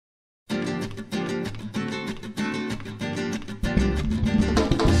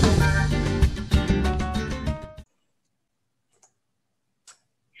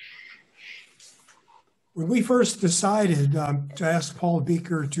When we first decided to ask Paul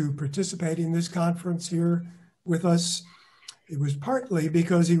Bieker to participate in this conference here with us, it was partly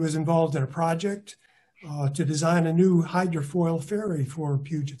because he was involved in a project to design a new hydrofoil ferry for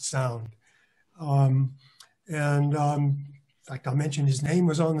Puget Sound. In fact, I'll mention his name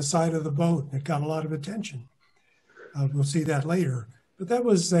was on the side of the boat and it got a lot of attention. We'll see that later. But that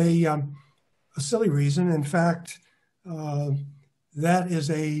was a silly reason. In fact, that is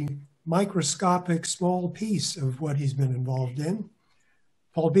a microscopic small piece of what he's been involved in.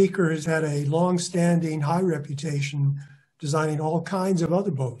 Paul Bieker has had a long-standing high reputation designing all kinds of other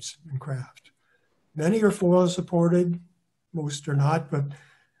boats and craft. Many are foil supported, most are not, but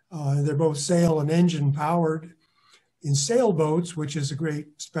they're both sail and engine powered. In sailboats, which is a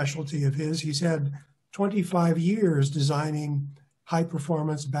great specialty of his, he's had 25 years designing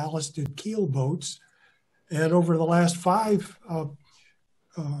high-performance ballasted keel boats. And over the last 5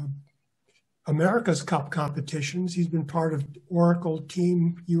 America's Cup competitions, he's been part of Oracle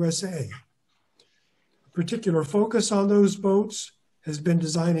Team USA. A particular focus on those boats has been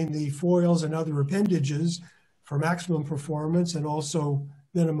designing the foils and other appendages for maximum performance and also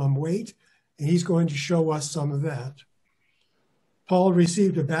minimum weight, and he's going to show us some of that. Paul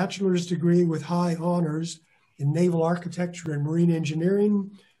received a bachelor's degree with high honors in naval architecture and marine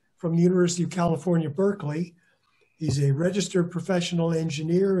engineering from the University of California, Berkeley. He's a registered professional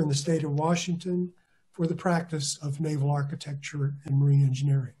engineer in the state of Washington for the practice of naval architecture and marine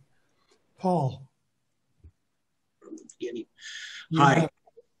engineering. Paul. Hi.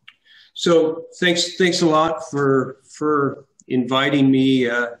 So thanks a lot for inviting me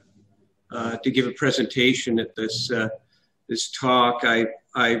to give a presentation at this this talk.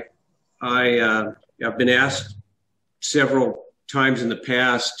 I've been asked several times in the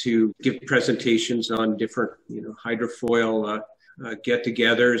past to give presentations on different, hydrofoil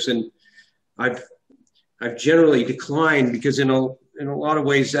get-togethers, and I've generally declined because in a lot of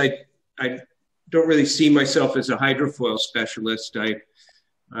ways I don't really see myself as a hydrofoil specialist.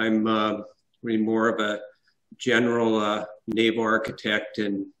 I'm really more of a general naval architect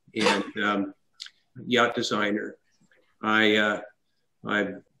and yacht designer.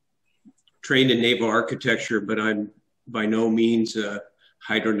 I'm trained in naval architecture, but I'm by no means a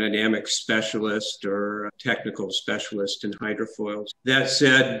hydrodynamics specialist or a technical specialist in hydrofoils. That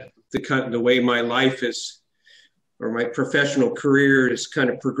said, the way my life or my professional career has kind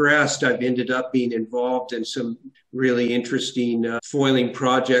of progressed, I've ended up being involved in some really interesting foiling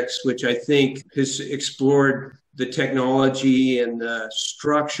projects, which I think has explored the technology and the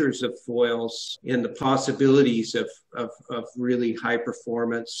structures of foils and the possibilities of really high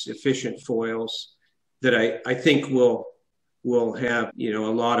performance, efficient foils that I think will have, a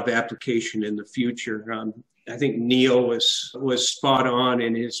lot of application in the future. I think Neil was spot on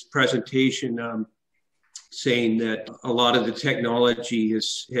in his presentation, saying that a lot of the technology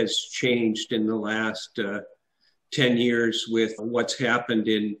has changed in the last 10 years with what's happened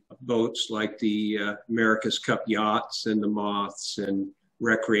in boats like the America's Cup yachts and the Moths and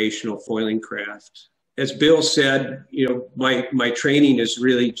recreational foiling craft. As Bill said, my training is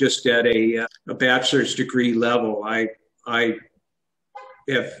really just at a bachelor's degree level. I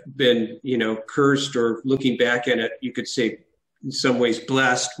have been, cursed, or looking back at it, you could say in some ways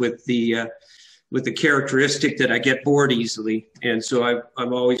blessed with the characteristic that I get bored easily. And so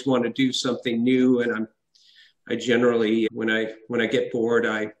I've always wanted to do something new. And I generally, when I get bored,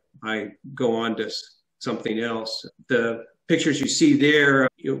 I go on to something else. The pictures you see there,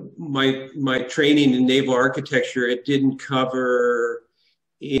 my training in naval architecture, it didn't cover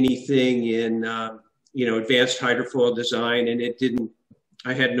anything in, advanced hydrofoil design, and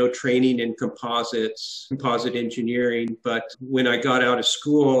I had no training in composite engineering. But when I got out of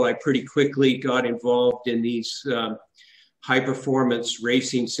school, I pretty quickly got involved in these high performance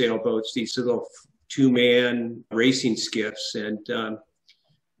racing sailboats, these little 2-man racing skiffs. And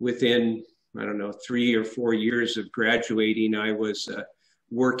within, 3 or 4 years of graduating, I was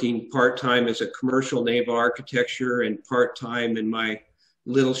working part-time as a commercial naval architecture and part-time in my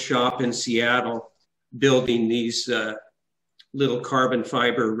little shop in Seattle, building these little carbon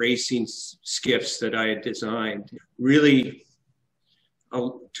fiber racing skiffs that I had designed. Really,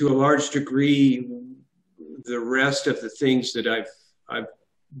 to a large degree, the rest of the things that I've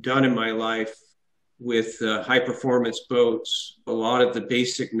done in my life with high performance boats, a lot of the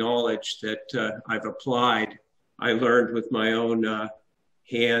basic knowledge that I've applied, I learned with my own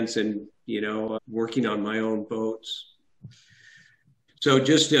hands and, working on my own boats. So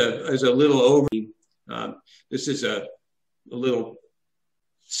just as a little overview, this is a little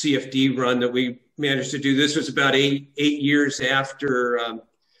CFD run that we managed to do. This was about eight years after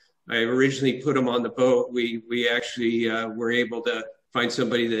I originally put them on the boat, we actually were able to find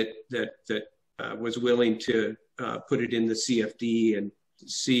somebody that was willing to put it in the CFD and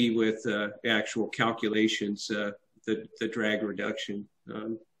see with actual calculations the drag reduction.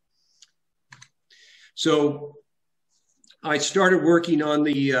 So I started working on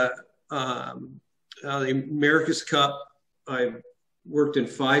the America's Cup. I worked in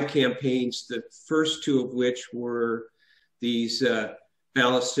 5 campaigns, the first 2 of which were these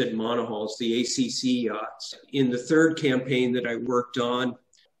ballasted monohulls, the ACC yachts. In the 3rd campaign that I worked on,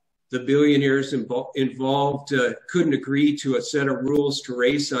 the billionaires involved couldn't agree to a set of rules to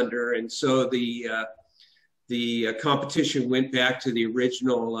race under, and so the competition went back to the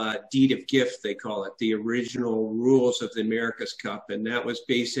original deed of gift, they call it, the original rules of the America's Cup, and that was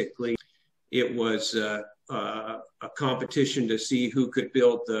basically, it was a competition to see who could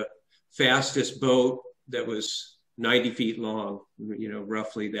build the fastest boat that was 90 feet long. You know,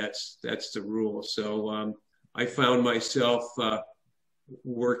 roughly that's the rule. So I found myself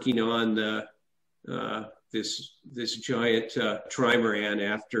working on this giant trimaran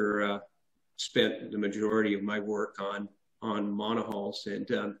after spent the majority of my work on monohulls, and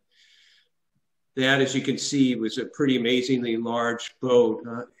that, as you can see, was a pretty amazingly large boat.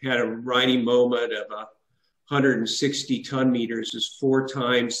 Had a riding moment of 160 ton meters, is 4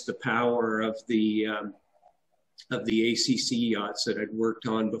 times the power of the ACC yachts that I'd worked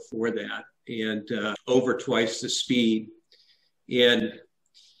on before that, and over twice the speed. And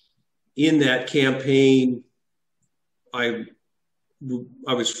in that campaign, I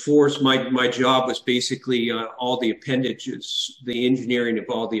was forced, my job was basically all the appendages, the engineering of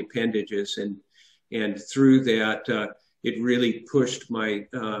all the appendages. And through that, it really pushed my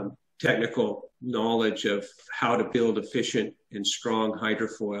technical knowledge of how to build efficient and strong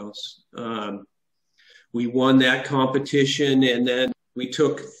hydrofoils. We won that competition, and then we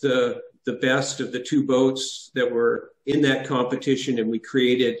took the best of the 2 boats that were in that competition, and we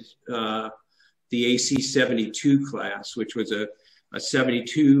created the AC-72 class, which was a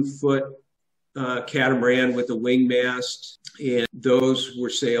 72-foot catamaran with a wing mast, and those were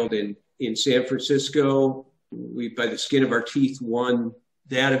sailed in San Francisco. We, by the skin of our teeth, won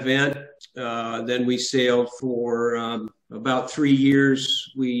that event. Then we sailed for about 3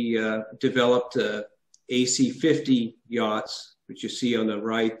 years. We developed AC-50 yachts, which you see on the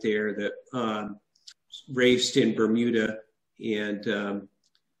right there, that raced in Bermuda and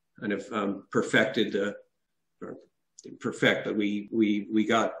kind of perfected but we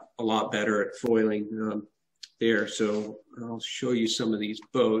got a lot better at foiling there. So I'll show you some of these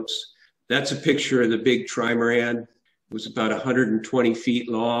boats. That's a picture of the big trimaran. It was about 120 feet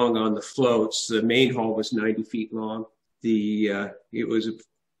long on the floats. The main hull was 90 feet long. It was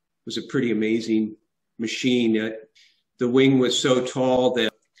a pretty amazing machine. The wing was so tall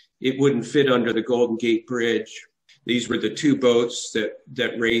that it wouldn't fit under the Golden Gate Bridge. These were the 2 boats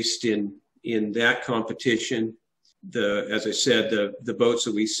that raced in that competition. As I said, the boats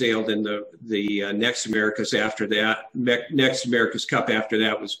that we sailed in the next America's after that, next America's Cup after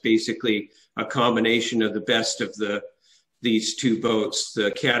that, was basically a combination of the best of these 2 boats,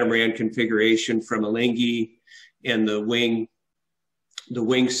 the catamaran configuration from Vellinga and the wing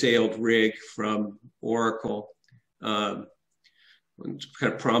sailed rig from Oracle. It's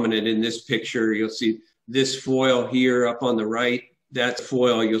kind of prominent in this picture. You'll see this foil here up on the right. That's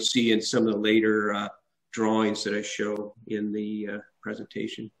foil you'll see in some of the later drawings that I show in the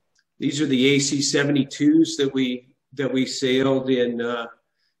presentation. These are the AC-72s that we sailed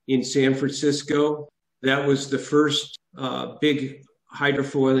in San Francisco. That was the first big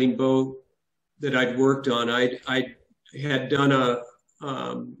hydrofoiling boat that I'd worked on. I had done as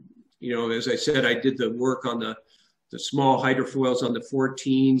I said, I did the work on the small hydrofoils on the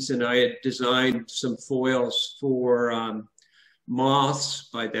 14s, and I had designed some foils for Moths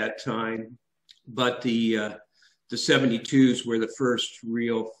by that time. But the 72s were the first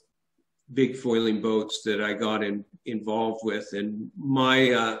real big foiling boats that I got involved with, and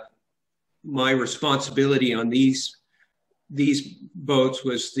my responsibility on these boats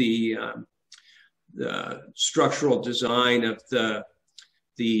was the structural design of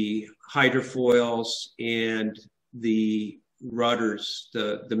the hydrofoils and the rudders,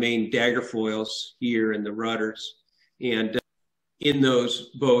 the main dagger foils here and the rudders. And in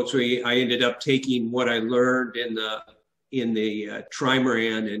those boats, I ended up taking what I learned in the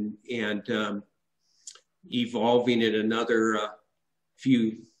trimaran and evolving it another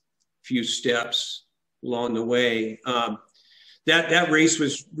few steps along the way. That race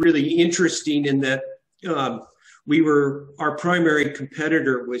was really interesting in that our primary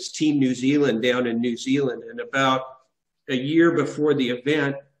competitor was Team New Zealand down in New Zealand, and about a year before the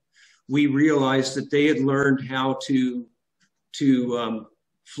event, we realized that they had learned how to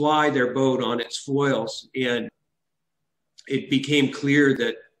fly their boat on its foils. And it became clear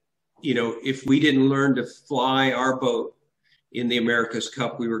that, you know, if we didn't learn to fly our boat in the America's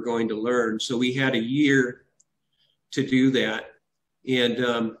Cup, we were going to learn. So we had a year to do that.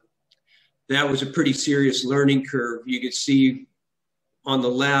 And that was a pretty serious learning curve. You could see on the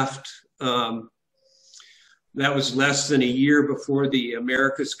left, that was less than a year before the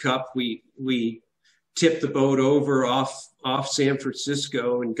America's Cup. We tipped the boat over off San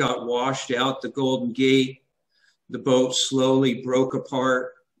Francisco and got washed out the Golden Gate. The boat slowly broke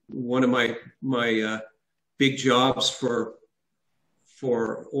apart. One of my big jobs for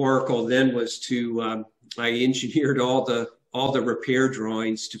Oracle then was to I engineered all the repair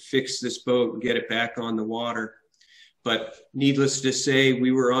drawings to fix this boat and get it back on the water. But needless to say,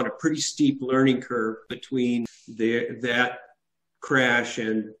 we were on a pretty steep learning curve between that crash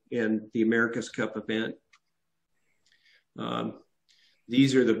and the America's Cup event.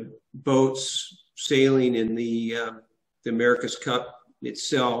 These are the boats sailing in the America's Cup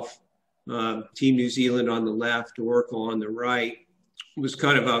itself. Team New Zealand on the left, Oracle on the right. It was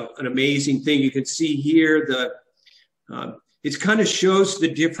kind of an amazing thing. You can see here it kind of shows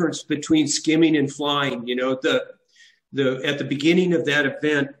the difference between skimming and flying. You know, at the beginning of that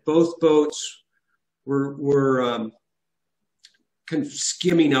event, both boats were kind of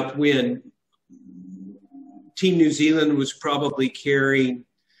skimming upwind. Team New Zealand was probably carrying,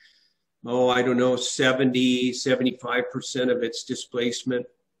 I don't know, 75% of its displacement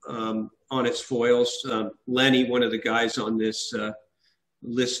on its foils. Lenny, one of the guys on this,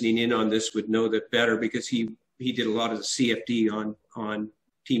 listening in on this, would know that better because he did a lot of the CFD on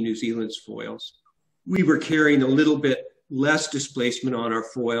Team New Zealand's foils. We were carrying a little bit less displacement on our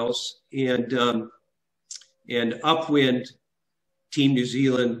foils, and upwind, Team New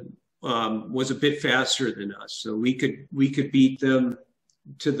Zealand was a bit faster than us, so we could beat them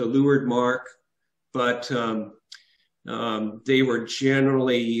to the leeward mark, but they were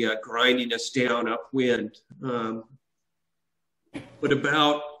generally grinding us down upwind. But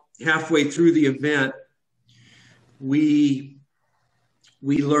about halfway through the event, we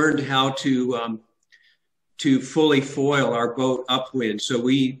learned how to fully foil our boat upwind. So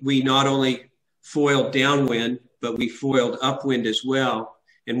we not only foiled downwind, but we foiled upwind as well.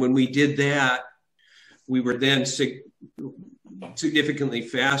 And when we did that, we were then significantly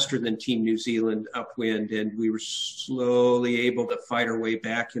faster than Team New Zealand upwind, and we were slowly able to fight our way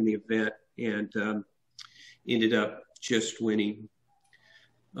back in the event and ended up just winning.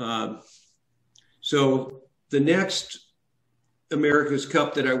 So the next America's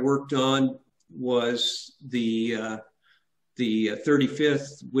Cup that I worked on was the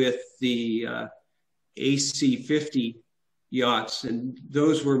 35th with the AC-50 yachts, and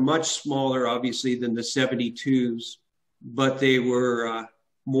those were much smaller, obviously, than the 72s, but they were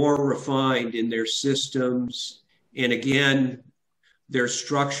more refined in their systems. And again, their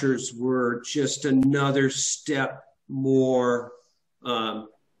structures were just another step more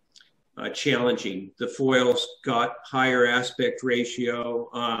challenging. The foils got higher aspect ratio.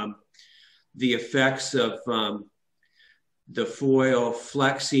 The effects of the foil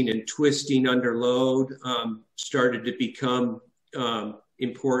flexing and twisting under load started to become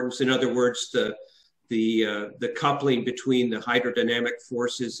important. In other words, the coupling between the hydrodynamic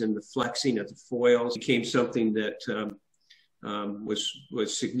forces and the flexing of the foils became something that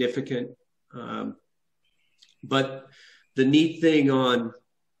was significant. But the neat thing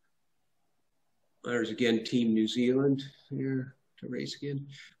there's again Team New Zealand here to race again.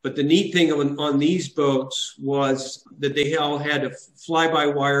 But the neat thing on these boats was that they all had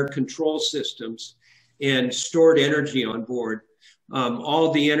fly-by-wire control systems and stored energy on board.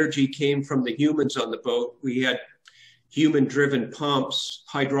 All the energy came from the humans on the boat. We had human-driven pumps,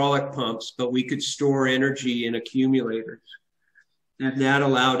 hydraulic pumps, but we could store energy in accumulators. And that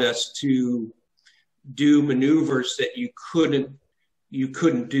allowed us to do maneuvers that you couldn't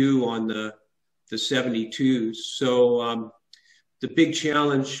do on the 72s. So the big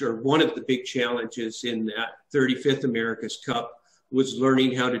challenge, or one of the big challenges in that 35th America's Cup, was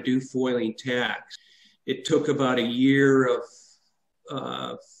learning how to do foiling tacks. It took about a year of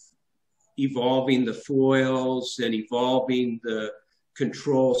evolving the foils and evolving the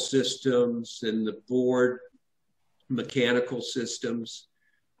control systems and the board mechanical systems.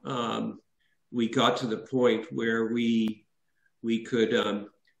 We got to the point where we could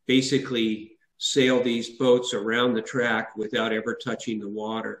basically sail these boats around the track without ever touching the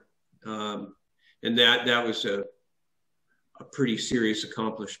water. And that was a pretty serious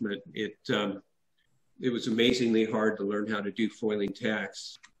accomplishment. it was amazingly hard to learn how to do foiling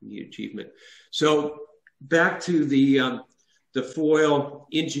tacks, the achievement. So back to the foil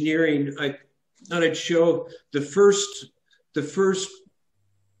engineering, I thought I'd show the first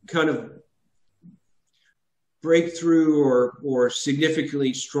kind of breakthrough or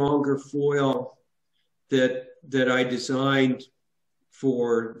significantly stronger foil that I designed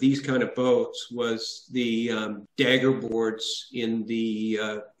for these kind of boats was the dagger boards in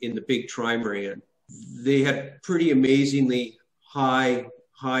the big trimaran. They had pretty amazingly high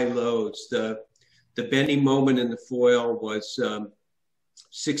loads. The bending moment in the foil was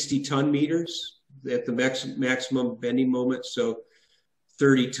 60 ton meters at the maximum bending moment. So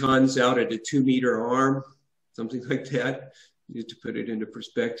 30 tons out at a 2 meter arm, something like that. Just to put it into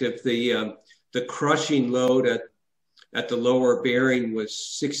perspective, the crushing load at the lower bearing was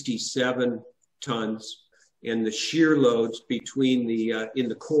 67 tons, and the shear loads between in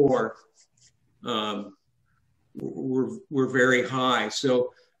the core were very high.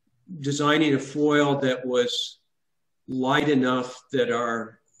 So designing a foil that was light enough that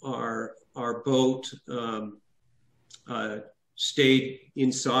our boat stayed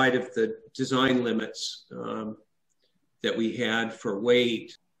inside of the design limits that we had for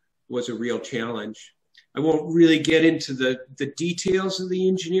weight was a real challenge. I won't really get into the details of the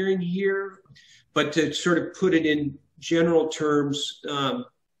engineering here, but to sort of put it in general terms,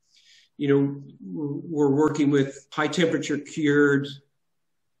 we're working with high temperature cured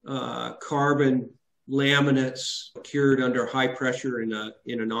carbon laminates cured under high pressure in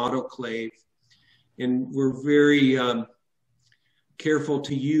an autoclave. And we're very careful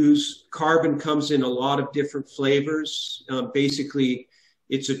to use carbon. Comes in a lot of different flavors. Basically,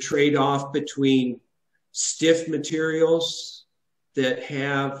 it's a trade-off between stiff materials that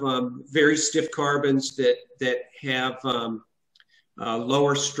have very stiff carbons that have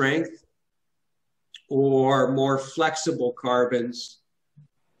lower strength, or more flexible carbons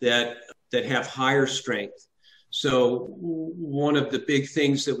that have higher strength. So one of the big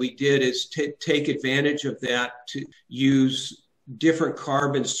things that we did is take advantage of that to use different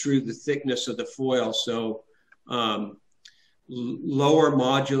carbons through the thickness of the foil. So lower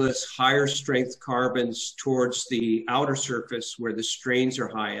modulus, higher strength carbons towards the outer surface where the strains are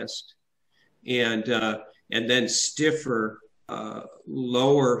highest, and then stiffer,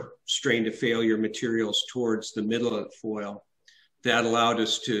 lower strain to failure materials towards the middle of the foil. That allowed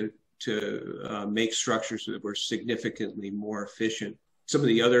us to make structures that were significantly more efficient. Some of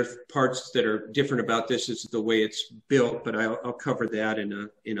the other parts that are different about this is the way it's built, but I'll cover that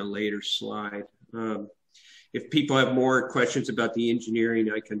in a later slide. If people have more questions about the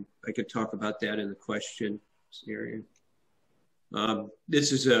engineering, I can talk about that in the question area.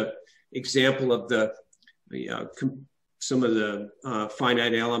 This is an example of some of the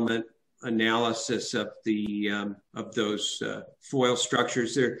finite element analysis of those foil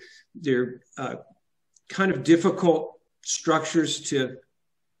structures. They're kind of difficult structures to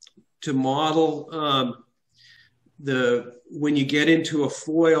model. When you get into a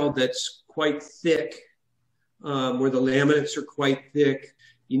foil that's quite thick, where the laminates are quite thick,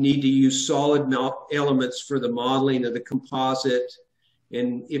 you need to use solid elements for the modeling of the composite.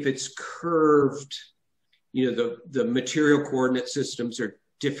 And if it's curved, the material coordinate systems are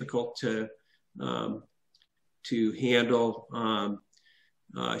difficult to handle.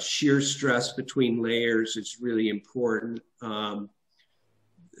 Shear stress between layers is really important.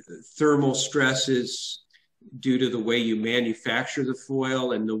 Thermal stresses due to the way you manufacture the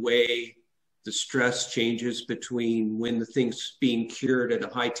foil and the way the stress changes between when the thing's being cured at a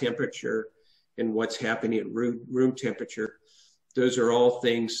high temperature and what's happening at room temperature. Those are all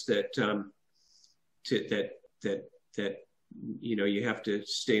things that you have to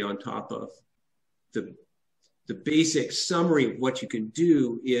stay on top of. The basic summary of what you can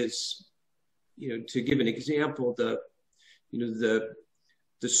do is, to give an example, the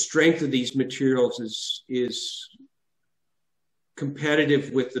strength of these materials is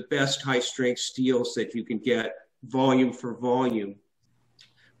competitive with the best high strength steels that you can get volume for volume,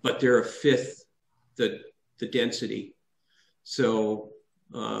 but they're a fifth the density. So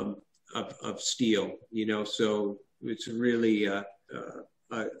of steel, so it's really a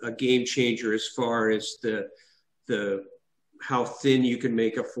game changer as far as the how thin you can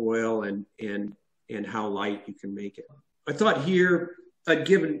make a foil and how light you can make it. I thought here I'd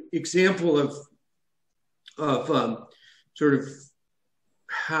give an example of sort of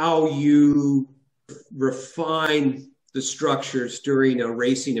how you refine the structures during a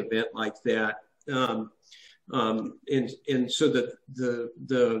racing event like that. And so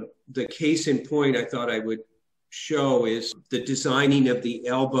the case in point I thought I would show is the designing of the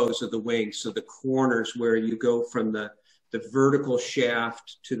elbows of the wing. So the corners where you go from the vertical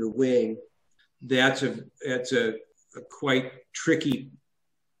shaft to the wing, that's a quite tricky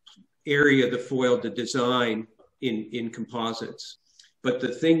area of the foil to design in composites. But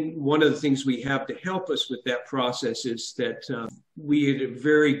one of the things we have to help us with that process is that we had a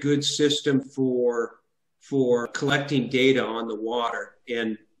very good system for collecting data on the water.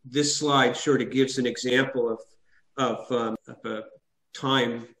 And this slide sort of gives an example of a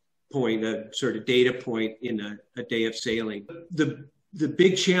time point, a sort of data point in a day of sailing. The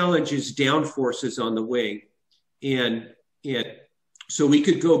big challenge is downforces on the wing. And so we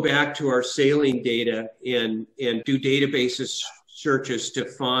could go back to our sailing data and do databases searches to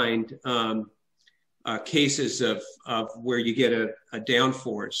find cases of where you get a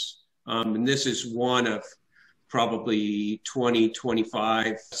downforce. And this is one of probably 20,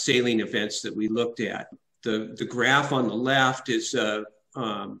 25 sailing events that we looked at. The graph on the left is a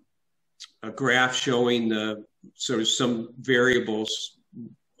graph showing the sort of some variables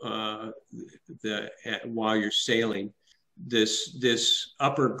while you're sailing. This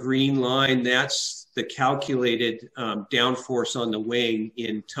upper green line, that's the calculated downforce on the wing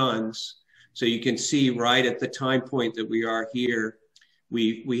in tons. So you can see right at the time point that we are here,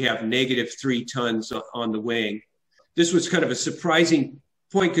 we have -3 tons on the wing. This was kind of a surprising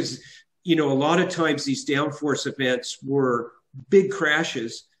point because, a lot of times these downforce events were big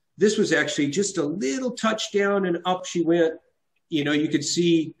crashes. This was actually just a little touchdown and up she went. You could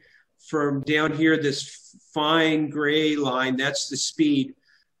see from down here, this fine gray line, that's the speed.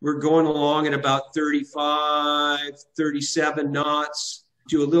 We're going along at about 35, 37 knots,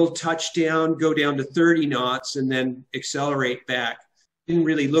 do a little touchdown, go down to 30 knots, and then accelerate back. Didn't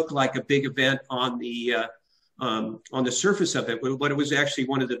really look like a big event on the surface of it, but it was actually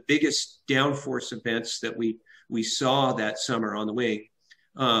one of the biggest downforce events that we saw that summer on the wing.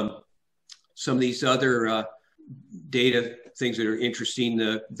 Some of these other data things that are interesting,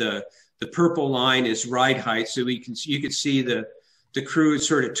 the purple line is ride height. So you can see the crew is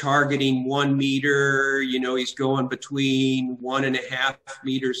sort of targeting 1 meter. He's going between 1.5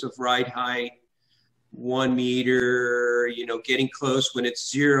 meters of ride height, 1 meter, getting close. When it's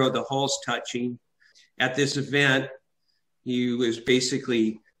 0, the hull's touching. At this event, he was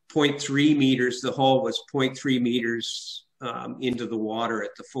basically 0.3 meters. The hull was 0.3 meters into the water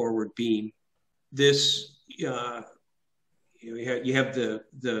at the forward beam. This, you have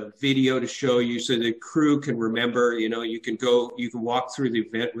the video to show you so the crew can remember. You can walk through the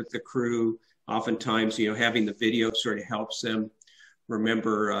event with the crew. Oftentimes, having the video sort of helps them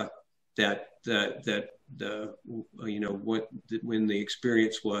remember when the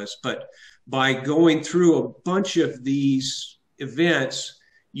experience was. But by going through a bunch of these events,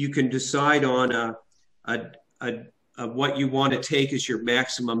 you can decide on what you want to take as your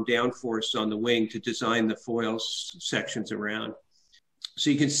maximum downforce on the wing to design the foils sections around. So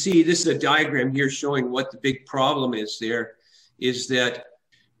you can see, this is a diagram here showing what the big problem is there, is that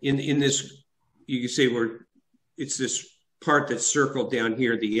in this, you can say it's this part that's circled down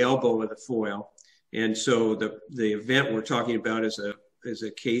here, the elbow of the foil. And so the event we're talking about is a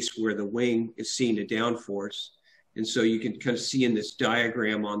case where the wing is seeing a downforce. And so you can kind of see in this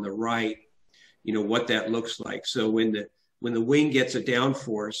diagram on the right, what that looks like. So when the wing gets a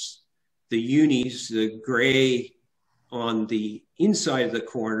downforce, the unis, the gray on the inside of the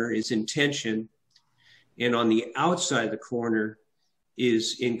corner is in tension, and on the outside of the corner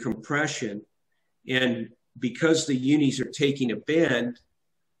is in compression. And because the unis are taking a bend,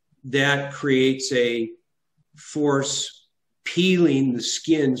 that creates a force peeling the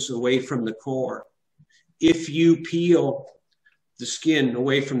skins away from the core. If you peel the skin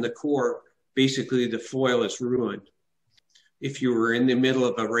away from the core, basically the foil is ruined. If you were in the middle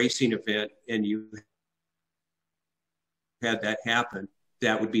of a racing event and you had that happen,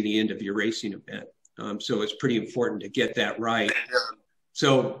 that would be the end of your racing event. So it's pretty important to get that right.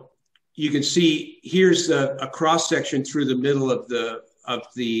 So you can see here's a cross section through the middle of the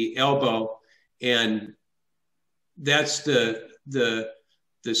elbow, and that's the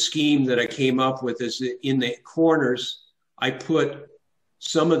scheme that I came up with. Is in the corners, I put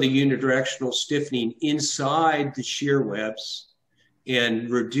some of the unidirectional stiffening inside the shear webs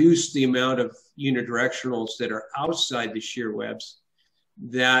and reduce the amount of unidirectionals that are outside the shear webs.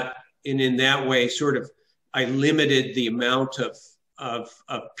 And in that way, sort of, I limited the amount of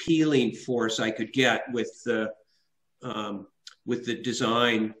peeling force I could get with the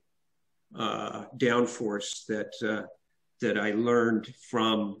design downforce that I learned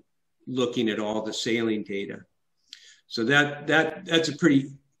from looking at all the sailing data. So that's a pretty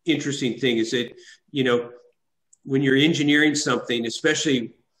interesting thing, is that, when you're engineering something,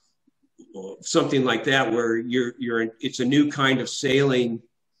 especially something like that, where it's a new kind of sailing,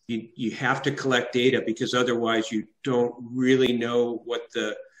 you have to collect data, because otherwise you don't really know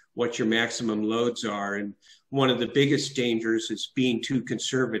what your maximum loads are. And one of the biggest dangers is being too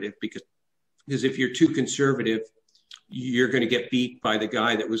conservative, because if you're too conservative, you're going to get beat by the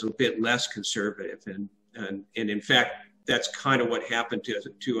guy that was a bit less conservative. And in fact, that's kind of what happened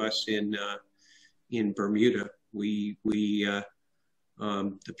to us in Bermuda. The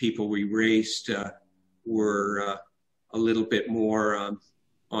people we raced were a little bit more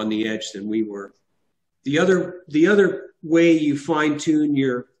on the edge than we were. The other way you fine tune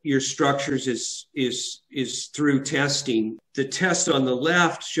your structures is through testing. The test on the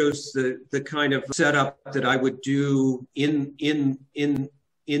left shows the kind of setup that I would do in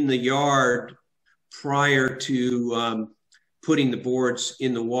the yard prior to putting the boards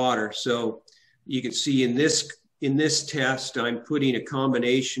in the water. So you can see in this test, I'm putting a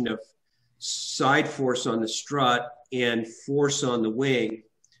combination of side force on the strut and force on the wing.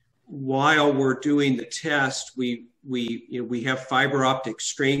 While we're doing the test, we have fiber optic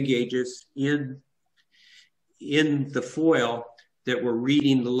strain gauges in the foil that we're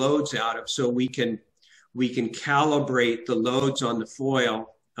reading the loads out of, so we can calibrate the loads on the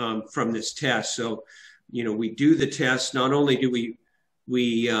foil from this test. So, we do the test. Not only do we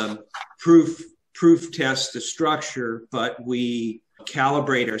proof test the structure, but we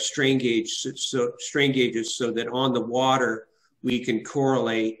calibrate our strain gauges so that on the water we can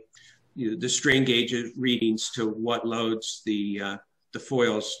correlate the strain gauge readings to what loads the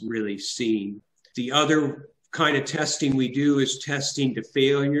foil's really seeing. The other kind of testing we do is testing to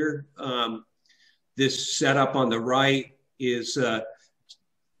failure. This setup on the right is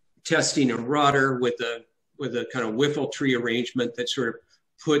testing a rudder with a kind of wiffle tree arrangement that sort of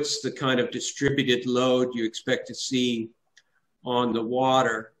puts the kind of distributed load you expect to see on the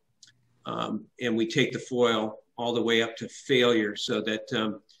water. And we take the foil all the way up to failure so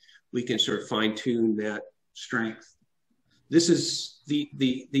that we can sort of fine tune that strength. This is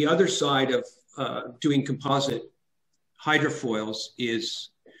the other side of doing composite hydrofoils,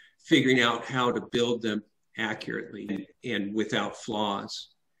 is figuring out how to build them accurately and without flaws.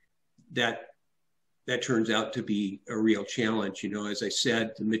 That turns out to be a real challenge. As I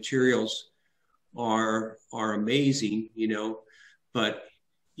said, the materials are amazing, but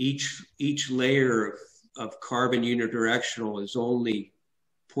each layer of carbon unidirectional is only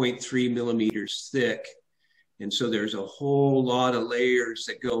 0.3 millimeters thick. And so there's a whole lot of layers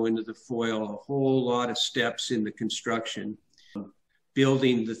that go into the foil, a whole lot of steps in the construction.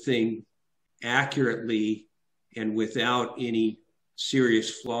 Building the thing accurately and without any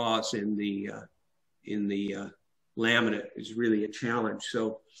serious flaws in the laminate is really a challenge.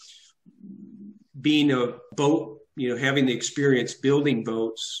 So being a boat, having the experience building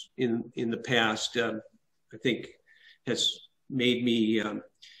boats in the past, I think has made me,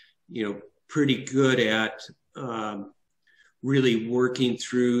 pretty good at really working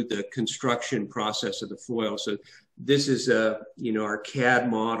through the construction process of the foil. So this is our CAD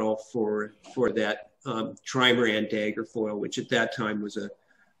model for that trimaran dagger foil, which at that time was a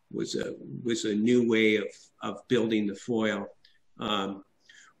new way of building the foil.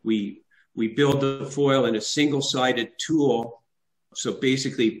 We build the foil in a single-sided tool, so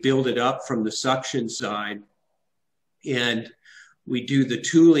basically build it up from the suction side, and we do the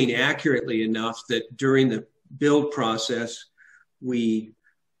tooling accurately enough that during the build process, we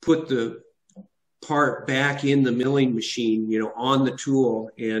put the part back in the milling machine, on the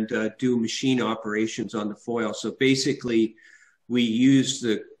tool, and do machine operations on the foil. So basically, we use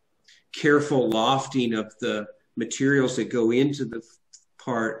the careful lofting of the materials that go into the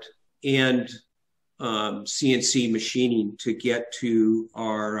part and CNC machining to get to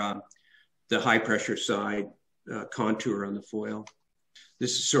the high pressure side contour on the foil.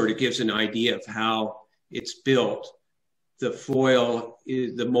 This sort of gives an idea of how it's built. The foil,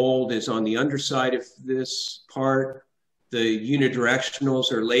 the mold is on the underside of this part. The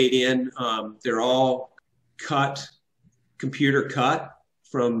unidirectionals are laid in. They're all computer cut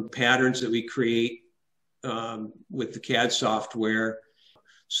from patterns that we create with the CAD software,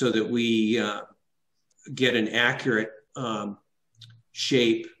 so that we get an accurate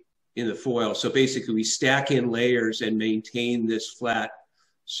shape in the foil. So basically we stack in layers and maintain this flat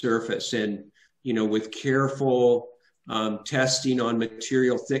surface. And, with careful testing on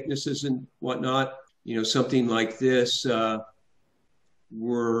material thicknesses and whatnot, something like this, there's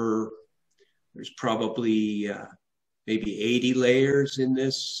probably maybe 80 layers in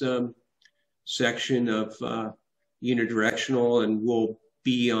this section of unidirectional, and we'll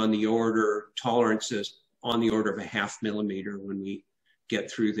be on the order tolerances on the order of a 0.5 millimeter when we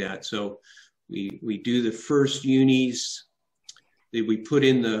get through that. So we do the first unis, we put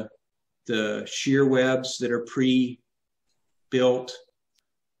in the shear webs that are pre-built,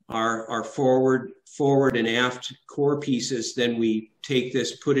 our forward and aft core pieces. Then we take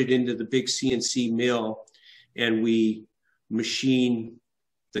this, put it into the big CNC mill, and we machine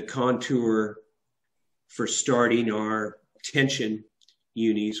the contour for starting our tension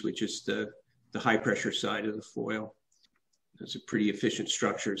unis, which is the high pressure side of the foil. Those are pretty efficient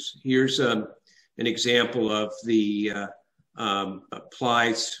structures. Here's an example of the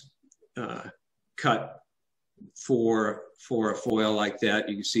plies cut for a foil like that.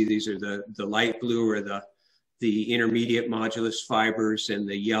 You can see these are the light blue are the intermediate modulus fibers, and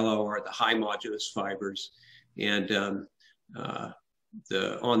the yellow are the high modulus fibers. And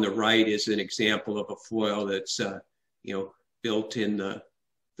on the right is an example of a foil that's built in the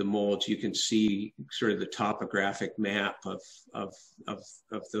molds. You can see sort of the topographic map of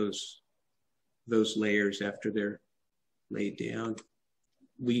those layers after they're laid down.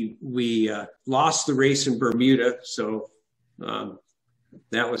 We lost the race in Bermuda, so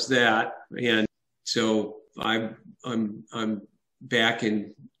that was that. And so I'm back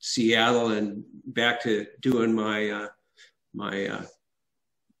in Seattle and back to doing my my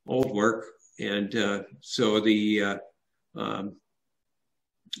old work. And so I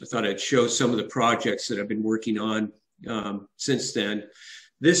thought I'd show some of the projects that I've been working on since then.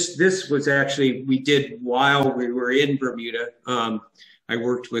 This was actually, we did while we were in Bermuda. I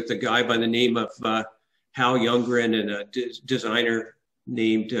worked with a guy by the name of Hal Youngren and a designer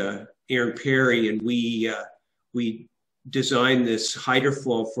named Aaron Perry, and we designed this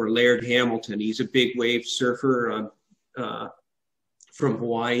hydrofoil for Laird Hamilton. He's a big wave surfer from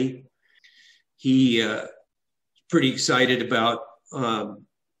Hawaii. He pretty excited about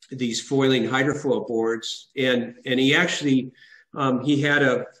these foiling hydrofoil boards, and he actually he had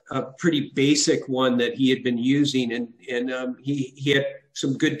a pretty basic one that he had been using, and he had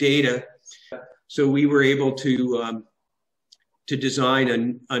some good data. So we were able to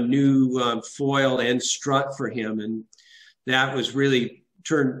design a new foil and strut for him, and that was really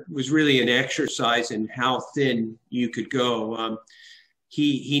an exercise in how thin you could go.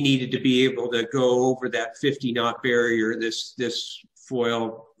 He needed to be able to go over that 50 knot barrier. This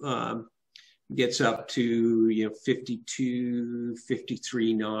foil gets up to 52,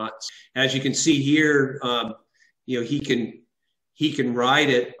 53 knots. As you can see here, he can ride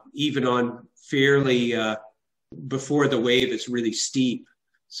it even on fairly before the wave is really steep.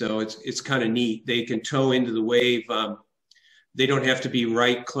 So it's kind of neat. They can tow into the wave. They don't have to be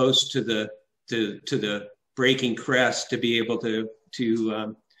right close to the breaking crest to be able to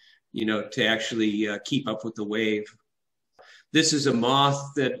actually keep up with the wave. This is a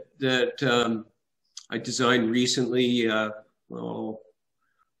Moth that I designed recently,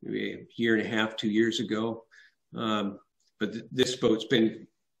 maybe a year and a half, 2 years ago. But this boat's been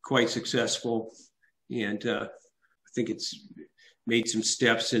quite successful, and I think it's made some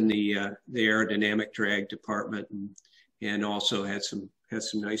steps in the aerodynamic drag department, and also has some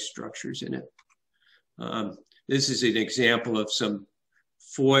nice structures in it. This is an example of some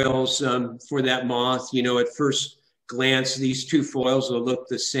foils for that Moth. At first glance, these two foils will look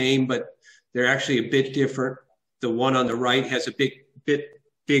the same, but they're actually a bit different. The one on the right has a bit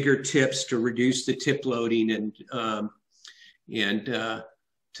bigger tips to reduce the tip loading, and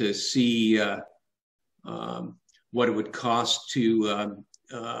to see what it would cost to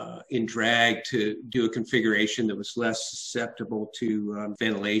in drag to do a configuration that was less susceptible to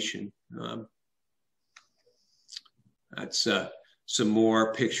ventilation. That's some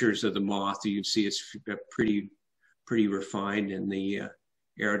more pictures of the Moth. You can see it's pretty refined in the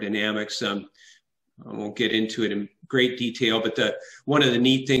aerodynamics. I won't get into it in great detail, but one of the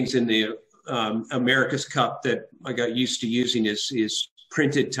neat things in the America's Cup that I got used to using is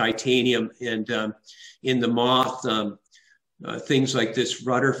printed titanium, and in the Moth, things like this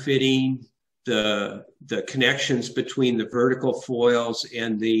rudder fitting, the connections between the vertical foils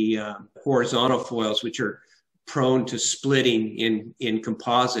and the horizontal foils, which are prone to splitting in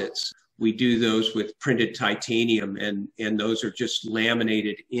composites. We do those with printed titanium, and those are just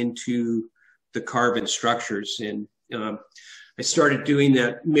laminated into the carbon structures. And I started doing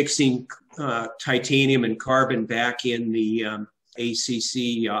that, mixing titanium and carbon back in the ACC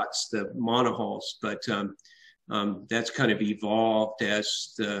yachts, the monohulls, but that's kind of evolved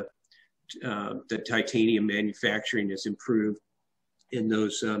as the titanium manufacturing has improved, and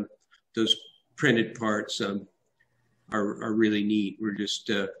those printed parts are really neat. We're just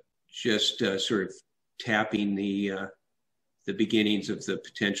sort of tapping the beginnings of the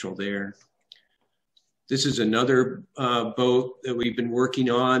potential there. This is another boat that we've been working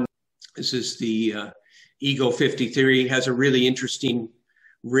on. This is the Eagle 53. It has a really interesting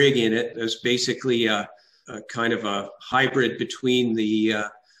rig in it. It's basically a kind of a hybrid between the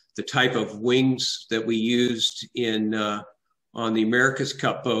type of wings that we used in on the America's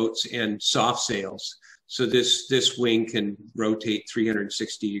Cup boats and soft sails. So this wing can rotate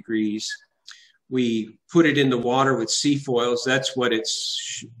 360 degrees. We put it in the water with seafoils. That's what it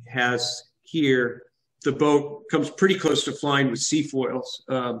has here. The boat comes pretty close to flying with seafoils,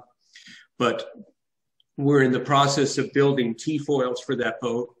 but we're in the process of building T-foils for that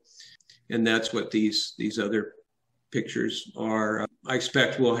boat. And that's what these other pictures are. I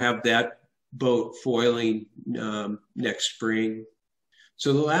expect we'll have that boat foiling next spring.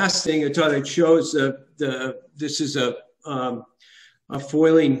 So the last thing I thought I'd show is this is a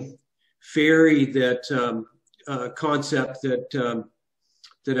foiling ferry that concept that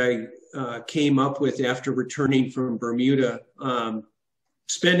I came up with after returning from Bermuda.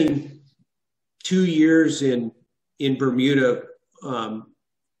 Spending 2 years in Bermuda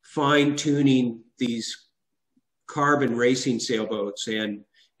fine-tuning these carbon racing sailboats and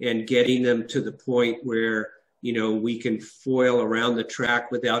getting them to the point where, you know, we can foil around the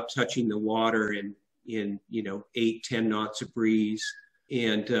track without touching the water in you know, 8-10 knots of breeze,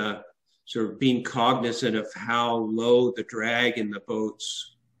 and sort of being cognizant of how low the drag in the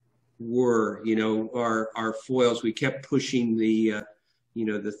boats were. You know, our foils, we kept pushing the you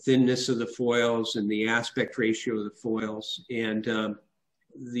know, the thinness of the foils and the aspect ratio of the foils, and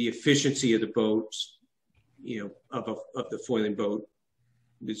the efficiency of the boats, you know, of the foiling boat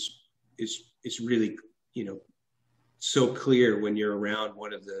is really, you know, so clear when you're around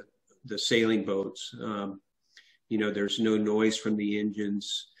one of the sailing boats. You know, there's no noise from the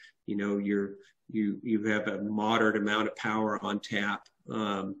engines. You know, you have a moderate amount of power on tap.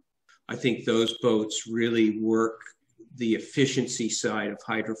 I think those boats really work the efficiency side of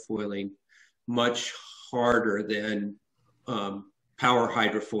hydrofoiling much harder than power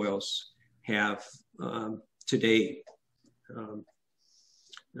hydrofoils have to date.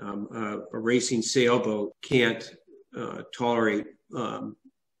 A racing sailboat can't tolerate or,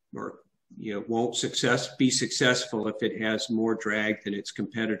 you know, won't be successful if it has more drag than its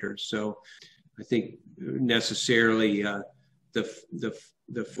competitors. So I think necessarily the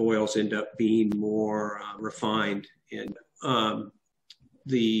foils end up being more refined, and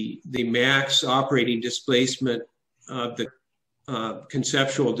the max operating displacement of the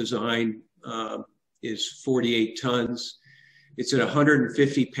conceptual design is 48 tons. It's a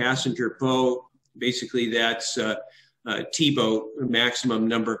 150 passenger boat. Basically, that's a T-boat, maximum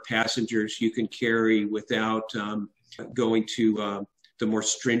number of passengers you can carry without going to the more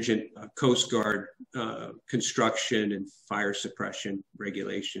stringent Coast Guard construction and fire suppression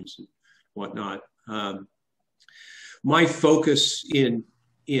regulations and whatnot. My focus in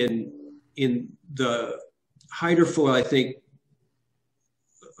the hydrofoil, I think,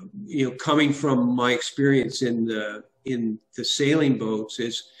 you know, coming from my experience in the sailing boats,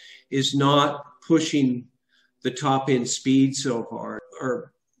 is not pushing the top end speed so hard.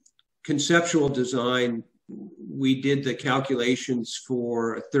 Our conceptual design, we did the calculations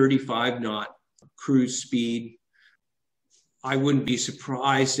for a 35 knot cruise speed. I wouldn't be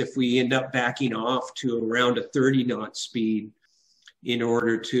surprised if we end up backing off to around a 30 knot speed in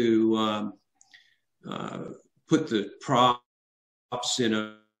order to put the props in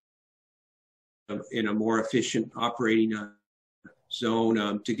a more efficient operating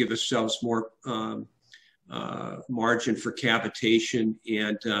zone, to give ourselves more margin for cavitation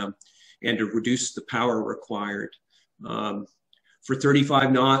and to reduce the power required. For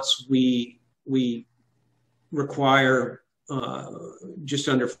 35 knots, we require just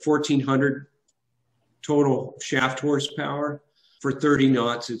under 1,400 total shaft horsepower. For 30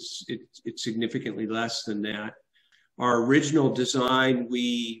 knots, it's significantly less than that. Our original design,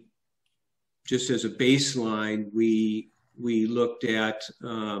 just as a baseline, we looked at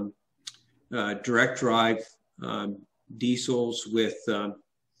direct drive diesels with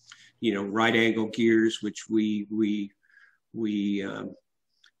you know, right angle gears, which we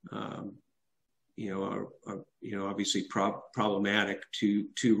you know, are you know, obviously problematic to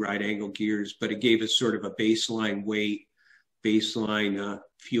right angle gears, but it gave us sort of a baseline weight, baseline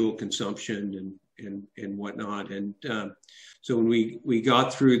fuel consumption and whatnot. And so when we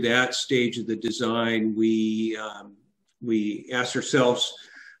got through that stage of the design, we asked ourselves,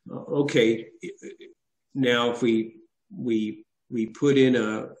 okay, now if we put in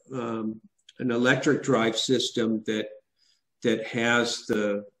an electric drive system that has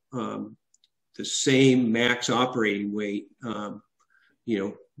the same max operating weight, you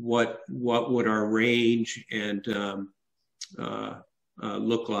know, what would our range and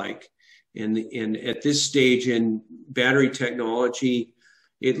look like. And at this stage in battery technology,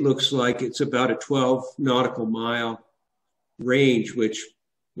 it looks like it's about a 12 nautical mile range, which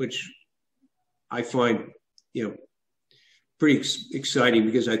I find, pretty exciting,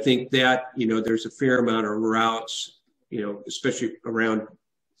 because I think that, there's a fair amount of routes, especially around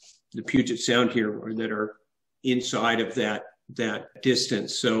the Puget Sound here, that are inside of that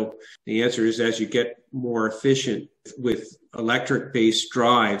distance. So the answer is, as you get more efficient with electric-based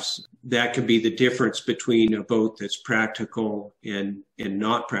drives, that could be the difference between a boat that's practical and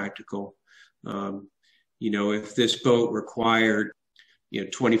not practical. If this boat required,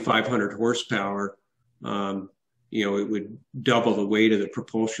 2,500 horsepower, it would double the weight of the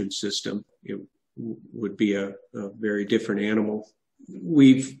propulsion system. It would be a very different animal.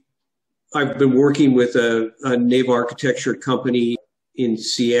 I've been working with a naval architecture company in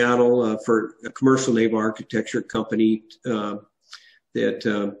Seattle for a commercial naval architecture company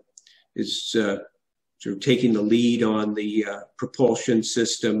that is sort of taking the lead on the propulsion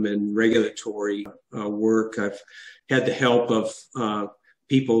system and regulatory work. I've had the help of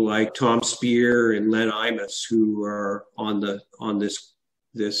people like Tom Spear and Len Imus, who are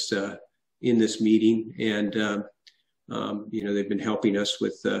in this meeting, and they've been helping us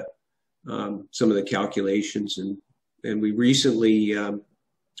with some of the calculations, and we recently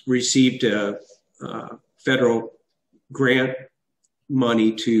received a federal grant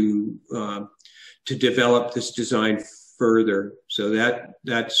money to develop this design further. So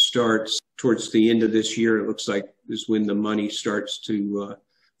that starts towards the end of this year. It looks like is when the money starts to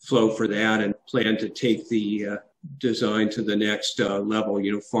flow for that, and plan to take the design to the next level,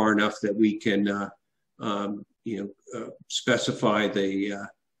 far enough that we can specify the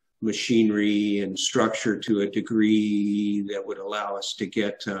machinery and structure to a degree that would allow us to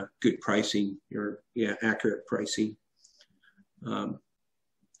get good pricing, or accurate pricing. So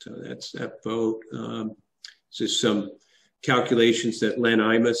that's that boat. Just some calculations that Len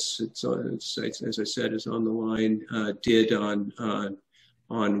Imus, as I said, is on the line, did on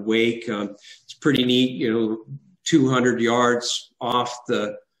wake. It's pretty neat, 200 yards off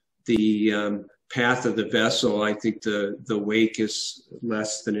the path of the vessel. I think the wake is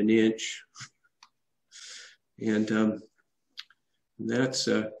less than an inch, and that's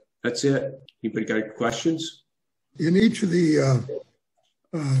it. Anybody got questions? In each of the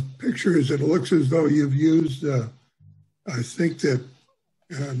pictures, it looks as though you've used, I think that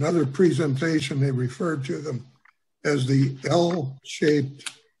another presentation, they referred to them as the L-shaped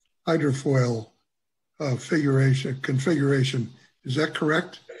hydrofoil configuration. Is that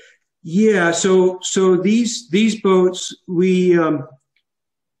correct? Yeah. So these boats, we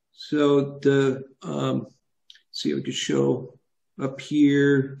see, we could show up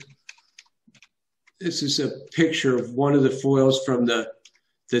here. This is a picture of one of the foils from the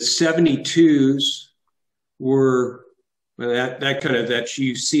 72s. Were that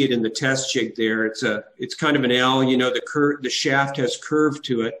you see it in the test jig there. It's kind of an L. The shaft has curve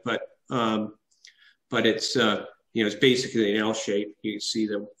to it, but it's it's basically an L shape. You can see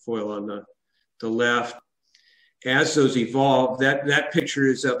the foil on the left. As those evolve, that picture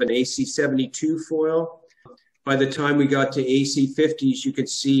is of an AC 72 foil. By the time we got to AC 50s, you could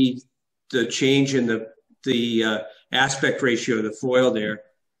see the change in the aspect ratio of the foil there.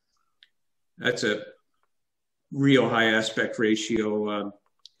 That's a real high aspect ratio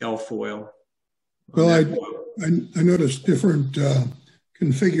L foil. Well, I noticed different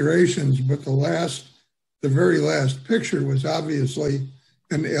configurations, but the very last picture was obviously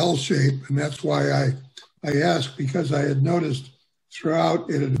an L shape, and that's why I asked, because I had noticed throughout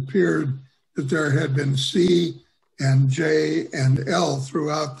it had appeared that there had been C and J and L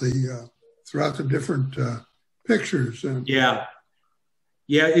throughout the different pictures. And yeah,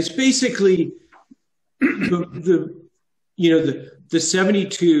 it's basically the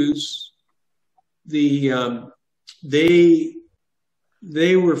 72s.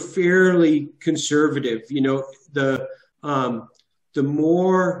 They were fairly conservative. The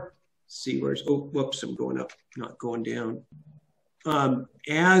more, whoops, I'm going up, not going down.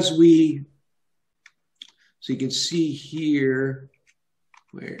 So you can see here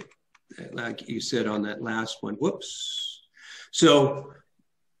where, like you said on that last one, whoops. So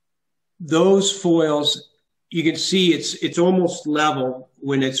those foils, you can see it's almost level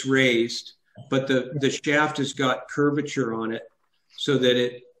when it's raised, but the shaft has got curvature on it, so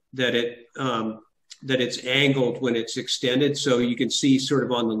that it's angled when it's extended. So you can see sort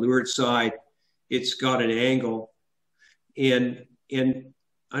of on the leeward side, it's got an angle. And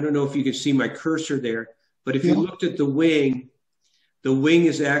I don't know if you can see my cursor there, but if you looked at the wing, the wing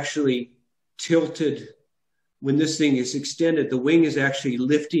is actually tilted. When this thing is extended, the wing is actually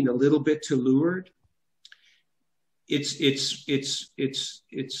lifting a little bit to leeward. It's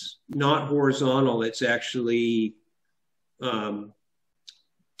not horizontal. It's actually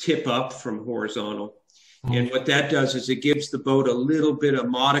tip up from horizontal. And what that does is it gives the boat a little bit of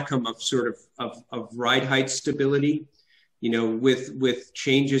modicum of sort of ride height stability. You know, with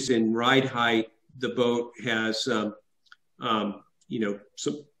changes in ride height, the boat has, you know,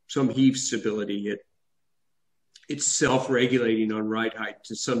 some heave stability. It's self-regulating on ride height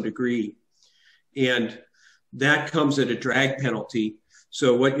to some degree. And that comes at a drag penalty.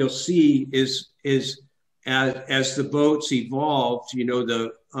 So what you'll see is as the boats evolved, you know,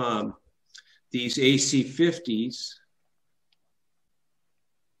 these AC-50s,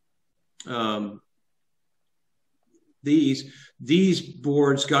 these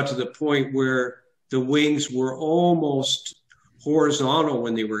boards got to the point where the wings were almost horizontal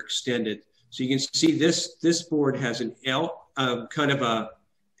when they were extended. So you can see this board has an kind of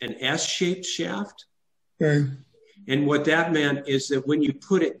an S-shaped shaft. Okay. And what that meant is that when you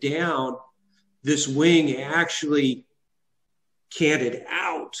put it down, this wing actually canted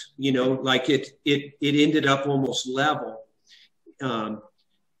out, you know, like it ended up almost level. And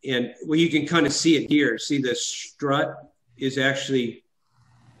well, you can kind of see it here. See, the strut is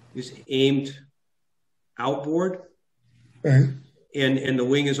aimed outboard. Okay. And the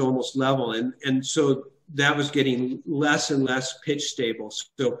wing is almost level. And so that was getting less and less pitch stable.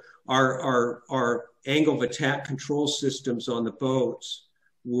 So our angle of attack control systems on the boats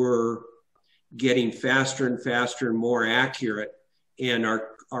were getting faster and faster and more accurate. And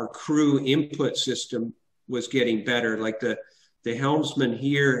our crew input system was getting better. Like the helmsman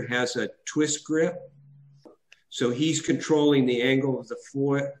here has a twist grip. So he's controlling the angle of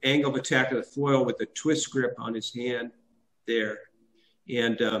attack of the foil with a twist grip on his hand there.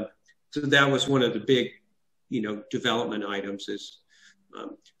 And so that was one of the big, you know, development items is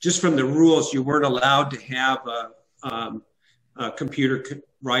just from the rules, you weren't allowed to have a computer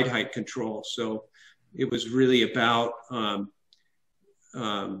ride height control. So it was really about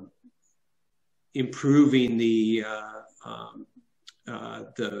improving the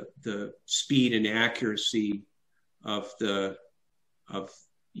speed and accuracy of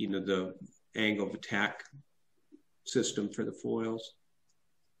you know, the angle of attack system for the foils.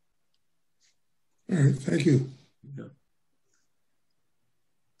 All right, thank you. Yeah.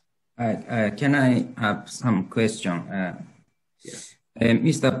 Can I have some question? Yeah.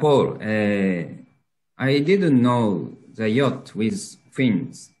 Mr. Paul, I didn't know the yacht with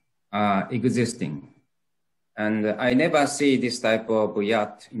fins are existing. And I never see this type of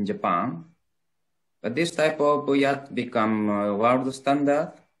yacht in Japan. But this type of yacht become world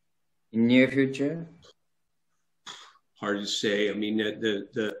standard in near future? Hard to say. I mean,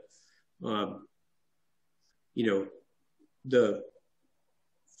 you know, the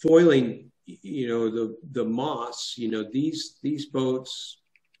foiling, you know, the Moths, you know, these boats,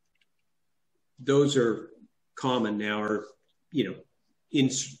 those are common now, or, you know, in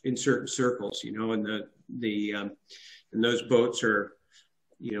certain circles, you know, and and those boats are,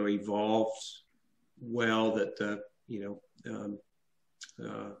 you know, evolved well, that you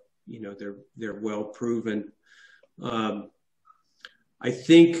know, they're well proven. I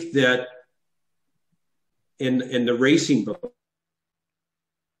think that in the racing boats,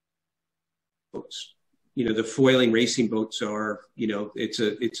 you know, the foiling racing boats are, you know, it's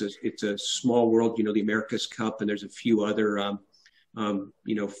a small world, you know, the America's Cup, and there's a few other,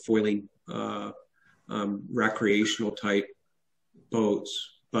 you know, foiling recreational type boats,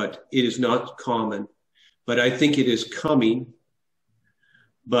 but it is not common. But I think it is coming,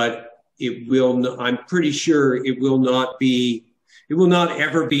 but it will, I'm pretty sure it will not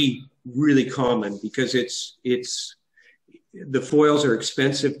ever be really common, because the foils are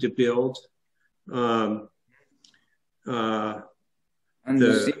expensive to build. And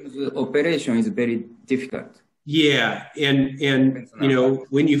the operation is very difficult. Yeah, and you know,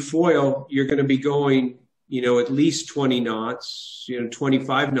 when you foil, you're going to be going, you know, at least 20 knots, you know,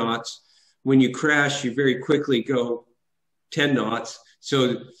 25 knots. When you crash, you very quickly go 10 knots.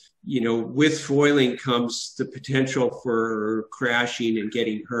 So, you know, with foiling comes the potential for crashing and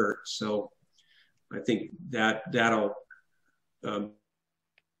getting hurt. So I think that'll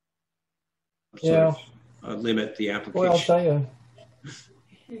yeah. Limit the application. Well, I'll tell you,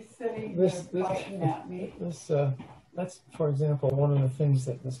 He's sitting this, there looking at me. that's, for example, one of the things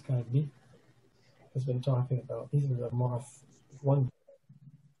that this guy Bieker has been talking about. These are the Moth 1.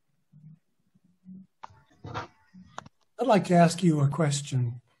 I'd like to ask you a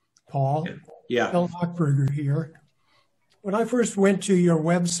question, Paul. Yeah. Bill Hockberger here. When I first went to your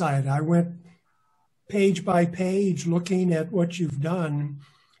website, I went page by page looking at what you've done,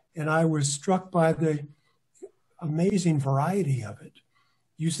 and I was struck by the amazing variety of it.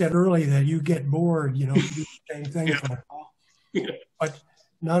 You said earlier that you get bored, you know, you do the same thing for a while. But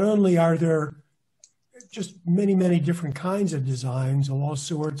not only are there just many, many different kinds of designs of all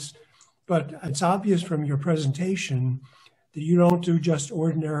sorts, but it's obvious from your presentation that you don't do just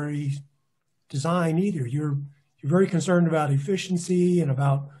ordinary design either. You're very concerned about efficiency and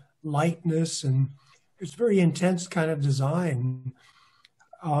about lightness, and it's very intense kind of design.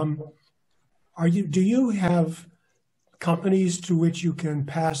 Do you have companies to which you can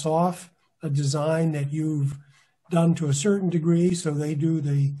pass off a design that you've done to a certain degree so they do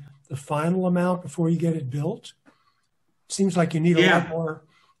the final amount before you get it built? Seems like you need a lot more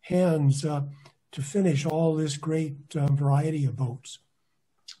hands to finish all this great variety of boats.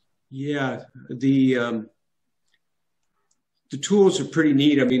 Yeah, the tools are pretty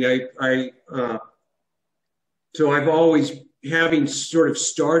neat. I mean, so I've always, having sort of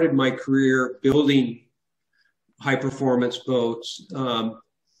started my career building high performance boats, and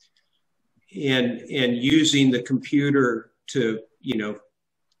using the computer to, you know,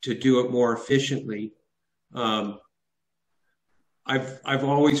 to do it more efficiently. I've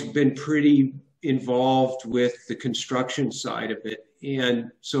always been pretty involved with the construction side of it.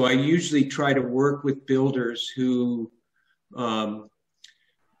 And so I usually try to work with builders who,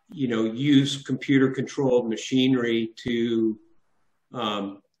 you know, use computer controlled machinery to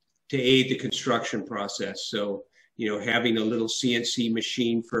aid the construction process. So, you know, having a little CNC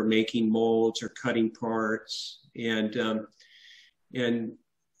machine for making molds or cutting parts. And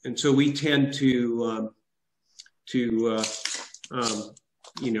so we tend to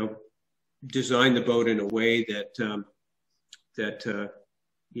you know, design the boat in a way that,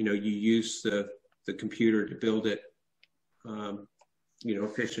 you know, you use the computer to build it, you know,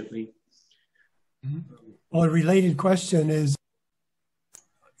 efficiently. Well, a related question is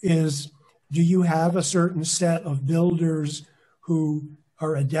do you have a certain set of builders who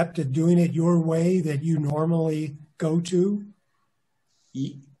are adept at doing it your way that you normally go to?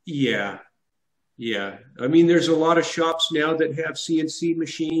 Yeah. Yeah. I mean, there's a lot of shops now that have CNC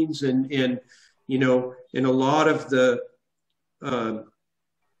machines, and you know, and a lot of the,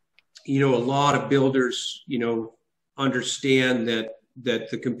 you know, a lot of builders, you know, understand that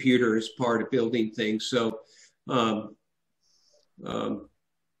the computer is part of building things. So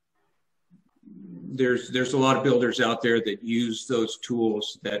there's a lot of builders out there that use those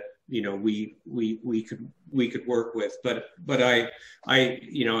tools that, you know, we could work with, but I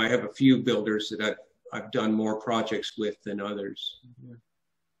you know, I have a few builders that I've done more projects with than others.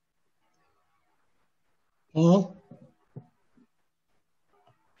 Paul?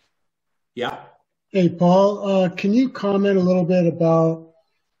 Yeah. Hey, Paul, can you comment a little bit about,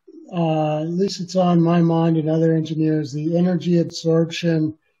 at least it's on my mind and other engineers, the energy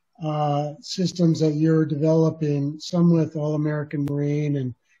absorption systems that you're developing, some with All American Marine,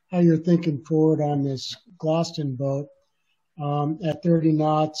 and how you're thinking forward on this Gloston boat at 30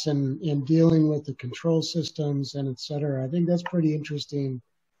 knots and dealing with the control systems and et cetera. I think that's pretty interesting,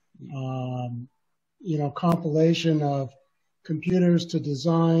 you know, compilation of computers to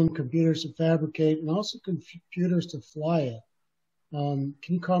design, computers to fabricate, and also computers to fly it. Can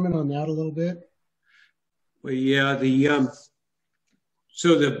you comment on that a little bit? Well, yeah,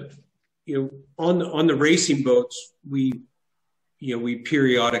 so the, you know, on the racing boats, we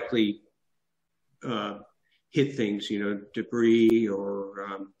periodically hit things, you know, debris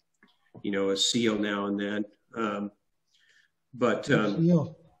or, you know, a seal now and then.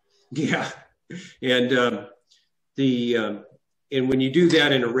 Yeah. And when you do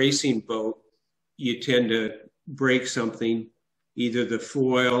that in a racing boat, you tend to break something, either the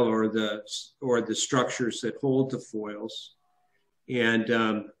foil or the structures that hold the foils. And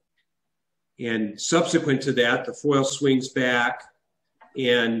subsequent to that, the foil swings back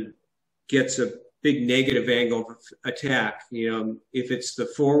and gets a big negative angle of attack. You know, if it's the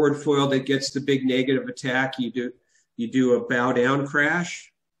forward foil that gets the big negative attack, you do a bow down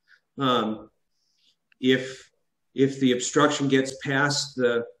crash. If the obstruction gets past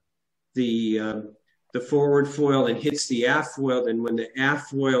the forward foil and hits the aft foil, then when the aft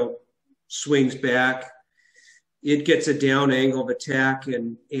foil swings back, it gets a down angle of attack,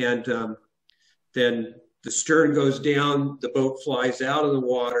 and then the stern goes down, the boat flies out of the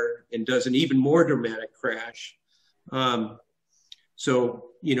water and does an even more dramatic crash. So,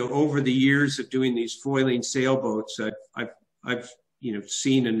 you know, over the years of doing these foiling sailboats, I've you know,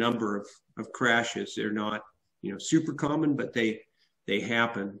 seen a number of crashes. They're not, you know, super common, but they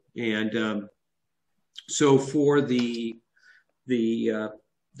happen. And so for the the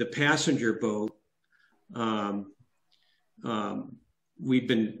passenger boat, we've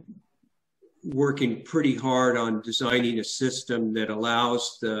been working pretty hard on designing a system that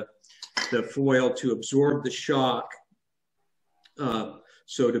allows the foil to absorb the shock,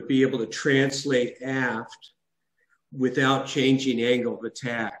 so to be able to translate aft without changing angle of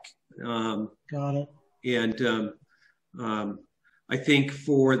attack. Got it. And I think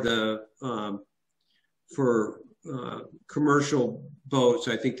for the commercial boats,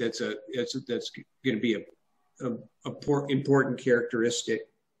 I think that's going to be a important characteristic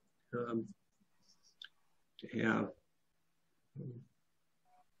to have.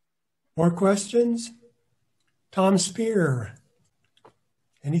 More questions? Tom Spear,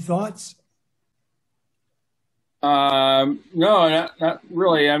 any thoughts? No, not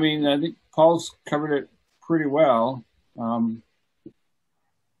really. I mean, I think Paul's covered it pretty well.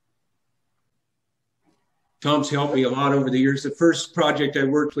 Tom's helped me a lot over the years. The first project I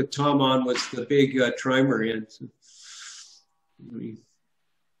worked with Tom on was the big trimaran.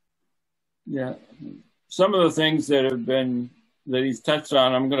 Yeah, some of the things that he's touched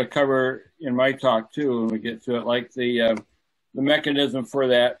on, I'm going to cover in my talk too when we get to it, like the mechanism for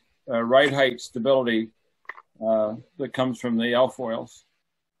that right height stability that comes from the L-foils.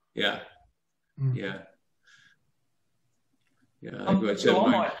 Yeah, yeah. Go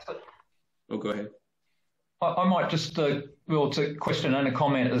ahead. I might just, it's a question and a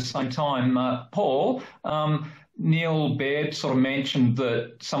comment at the same time. Paul, Neil Baird sort of mentioned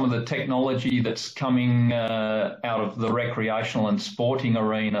that some of the technology that's coming out of the recreational and sporting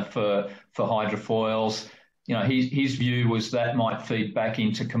arena for hydrofoils, you know, his view was that might feed back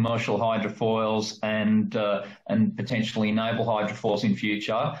into commercial hydrofoils and potentially enable hydrofoils in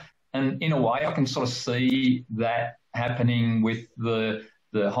future. And in a way, I can sort of see that happening with the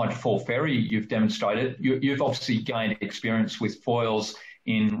hydrofoil ferry you've demonstrated. You've obviously gained experience with foils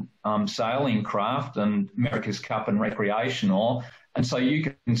in sailing craft and America's Cup and recreational. And so you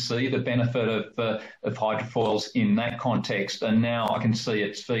can see the benefit of hydrofoils in that context. And now I can see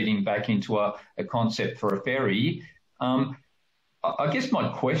it's feeding back into a concept for a ferry. I guess my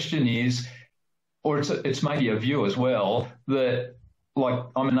question is, or it's maybe a view as well, that like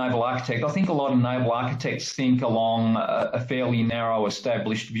I'm a naval architect. I think a lot of naval architects think along a fairly narrow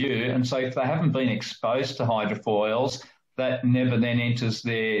established view. And so if they haven't been exposed to hydrofoils, that never then enters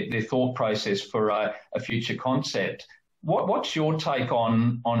their thought process for a future concept. What's your take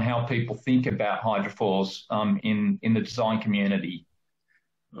on how people think about hydrofoils in the design community?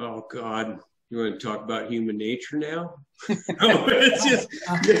 Oh God, you want to talk about human nature now? No, it's just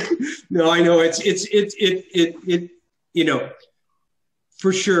no. I know it's you know,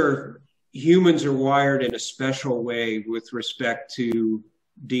 for sure, humans are wired in a special way with respect to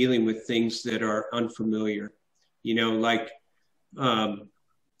dealing with things that are unfamiliar. You know, like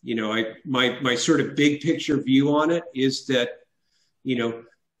you know, my sort of big picture view on it is that, you know,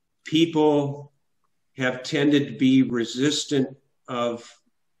 people have tended to be resistant of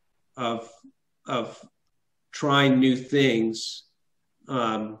trying new things,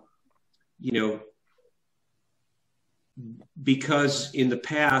 you know, because in the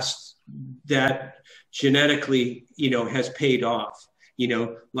past that genetically, you know, has paid off. You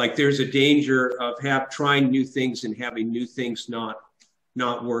know, like there's a danger of trying new things and having new things not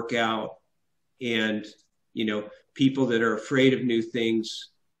work out. And, you know, people that are afraid of new things,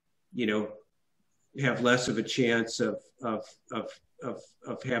 you know, have less of a chance of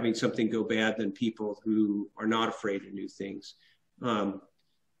having something go bad than people who are not afraid of new things.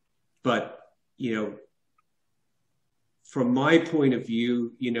 But, you know, from my point of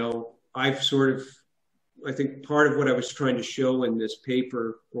view, you know, I think part of what I was trying to show in this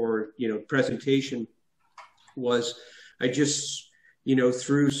paper or, you know, presentation was I just, you know,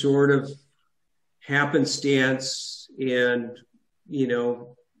 through sort of happenstance and, you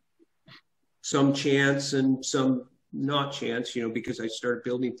know, some chance and some not chance, you know, because I started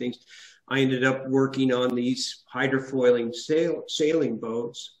building things, I ended up working on these hydrofoiling sailing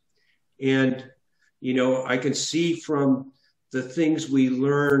boats. And, you know, I can see from the things we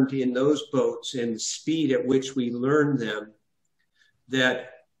learned in those boats and the speed at which we learned them that,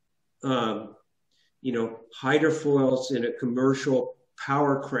 you know, hydrofoils in a commercial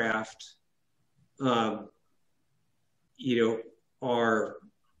power craft, you know, are,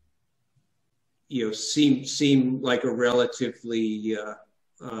 you know, seem like a relatively, you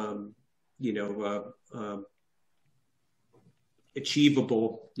know,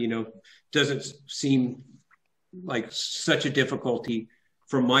 achievable, you know, doesn't seem like such a difficulty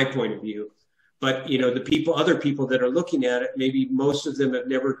from my point of view. but other people that are looking at it, maybe most of them have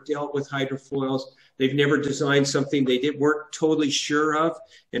never dealt with hydrofoils. They've never designed something they weren't totally sure of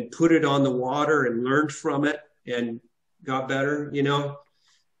and put it on the water and learned from it and got better. They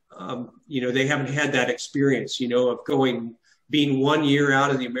haven't had that experience, of being 1 year out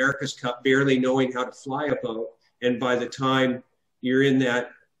of the America's Cup, barely knowing how to fly a boat. And by the time you're in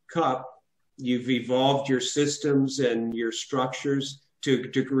that cup, you've evolved your systems and your structures to a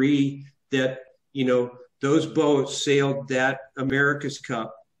degree that, those boats sailed that America's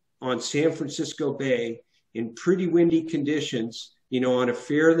Cup on San Francisco Bay in pretty windy conditions, on a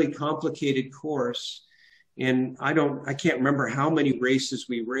fairly complicated course. And I can't remember how many races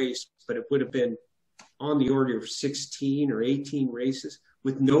we raced, but it would have been on the order of 16 or 18 races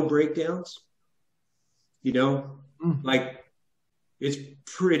with no breakdowns. Like, it's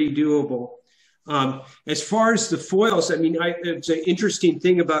pretty doable. As far as the foils, it's an interesting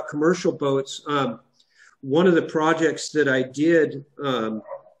thing about commercial boats. One of the projects that I did, I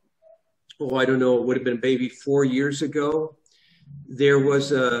don't know, it would have been maybe 4 years ago. There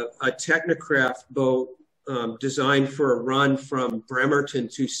was a Technocraft boat designed for a run from Bremerton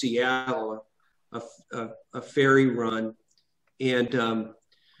to Seattle, a ferry run. And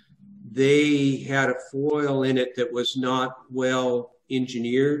they had a foil in it that was not well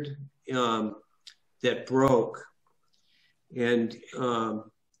engineered, that broke. And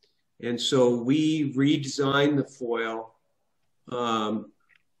so we redesigned the foil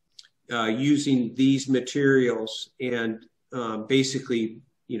using these materials and basically,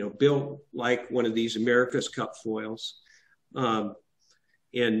 built like one of these America's Cup foils. And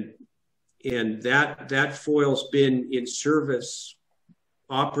that foil's been in service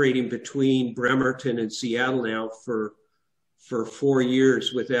operating between Bremerton and Seattle now for 4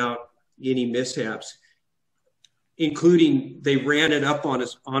 years without any mishaps, including they ran it up on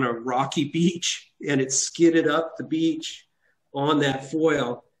a rocky beach and it skidded up the beach on that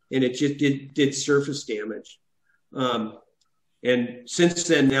foil and it just did surface damage. And since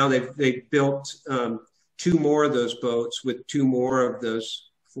then, now they've built 2 more of those boats with 2 more of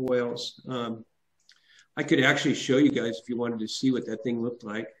those foils. I could actually show you guys if you wanted to see what that thing looked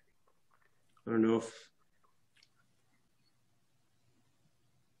like. I don't know if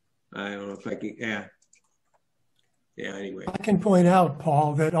I can, yeah, anyway. I can point out,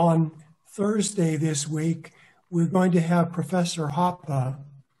 Paul, that on Thursday this week, we're going to have Professor Hoppe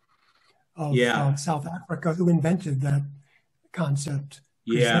of South Africa, who invented that concept.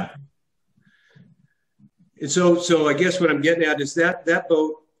 Yeah. And so I guess what I'm getting at is that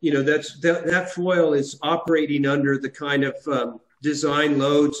boat, that foil is operating under the kind of design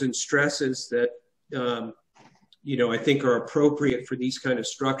loads and stresses that, I think are appropriate for these kind of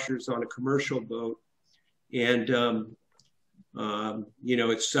structures on a commercial boat. And,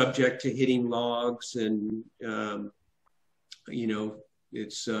 it's subject to hitting logs and,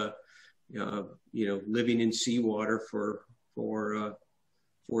 it's, living in seawater for 4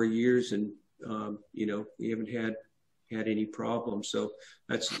 years and, we haven't had any problems. So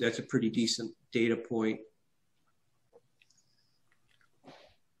that's a pretty decent data point.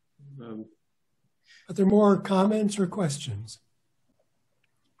 Are there more comments or questions?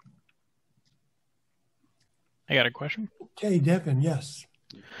 I got a question. Okay, Devin, yes.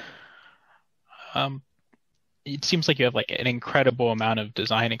 It seems like you have like an incredible amount of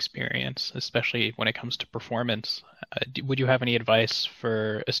design experience, especially when it comes to performance. Would you have any advice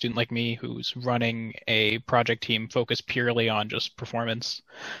for a student like me who's running a project team focused purely on just performance?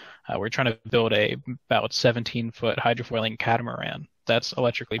 We're trying to build about 17-foot hydrofoiling catamaran that's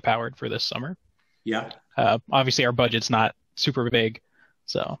electrically powered for this summer. Yeah. Obviously, our budget's not super big.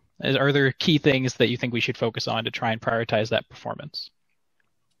 So are there key things that you think we should focus on to try and prioritize that performance?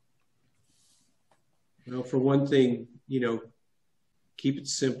 Well, for one thing, keep it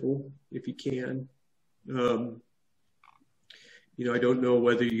simple if you can. I don't know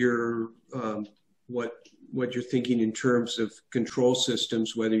whether you're what you're thinking in terms of control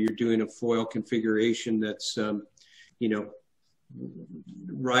systems, whether you're doing a foil configuration that's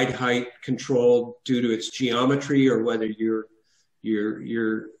ride height controlled due to its geometry, or whether you're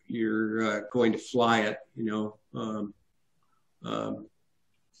going to fly it,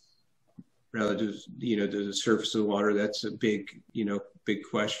 rather to the surface of the water. That's a big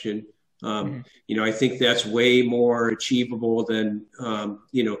question. I think that's way more achievable than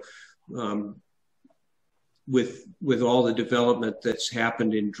with all the development that's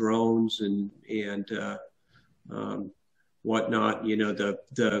happened in drones and whatnot.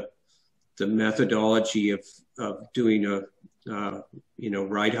 The methodology of doing a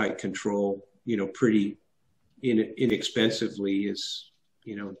ride height control pretty inexpensively is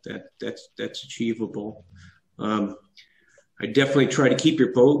that's achievable. I definitely try to keep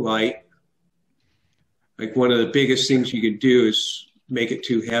your boat light. Like one of the biggest things you can do is make it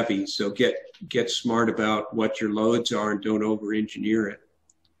too heavy. So get smart about what your loads are and don't over engineer it.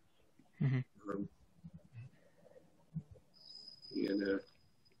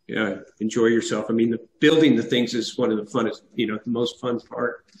 Enjoy yourself. I mean, building the things is one of the funnest, the most fun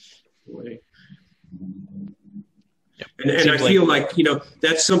part. Yep. And I feel like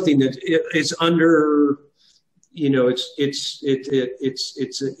that's something that is under, it's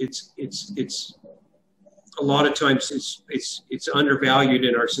a lot of times it's undervalued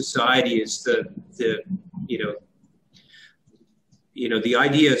in our society. Is the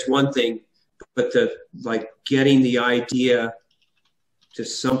idea is one thing, but getting the idea to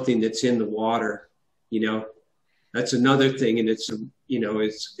something that's in the water, that's another thing, and it's a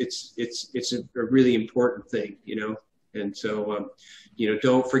really important thing, and so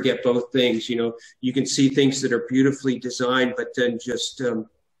don't forget both things. You can see things that are beautifully designed, but then just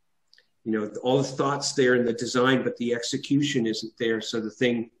all the thoughts there in the design, but the execution isn't there, so the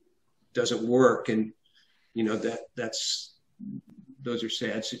thing doesn't work, and those are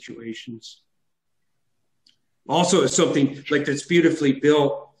sad situations. Also, it's something like that's beautifully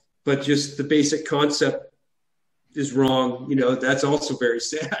built, but just the basic concept is wrong. That's also very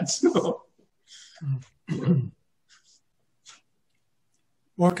sad. So,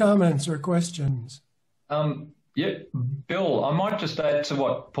 more comments or questions? Yeah, Bill, I might just add to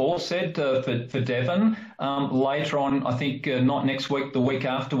what Paul said for Devon. Later on, I think not next week, the week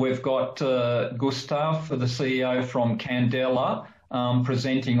after, we've got Gustav, the CEO from Candela,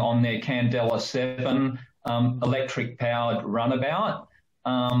 presenting on their Candela 7 electric-powered runabout.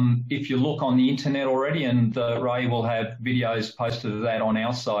 If you look on the internet already, and Ray will have videos posted of that on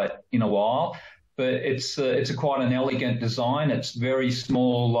our site in a while, but it's quite an elegant design. It's very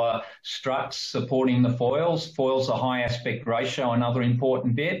small struts supporting the foils. Foils are high aspect ratio, another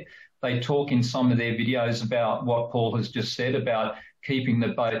important bit. They talk in some of their videos about what Paul has just said about keeping the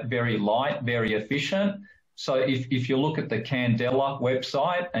boat very light, very efficient. So if you look at the Candela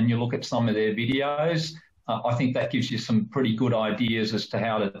website and you look at some of their videos, I think that gives you some pretty good ideas as to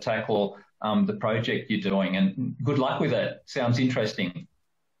how to tackle the project you're doing. And good luck with it. Sounds interesting.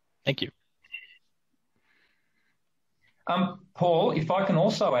 Thank you. Paul, if I can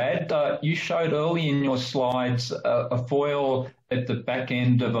also add, you showed early in your slides a foil at the back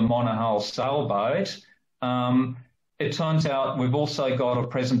end of a monohull sailboat. It turns out we've also got a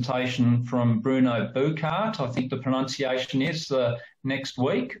presentation from Bruno Bieker, I think the pronunciation is, next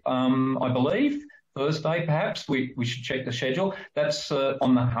week, I believe, Thursday perhaps. We should check the schedule. That's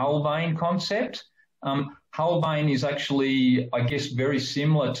on the hull vane concept. Hull vane is actually, I guess, very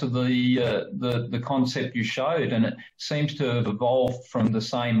similar to the concept you showed, and it seems to have evolved from the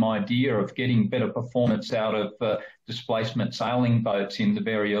same idea of getting better performance out of displacement sailing boats in the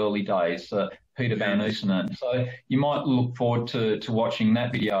very early days, Peter Van Oosenen. So you might look forward to watching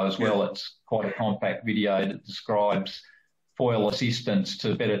that video as well. It's quite a compact video that describes foil assistance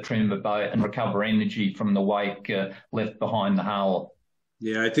to better trim a boat and recover energy from the wake left behind the hull.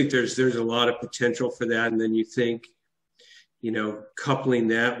 Yeah, I think there's a lot of potential for that. And then you think, coupling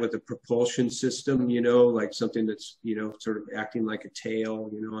that with a propulsion system, like something that's, sort of acting like a tail,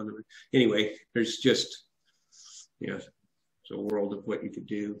 anyway, there's just, it's a world of what you could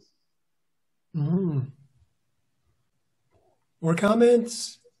do. Mm-hmm. More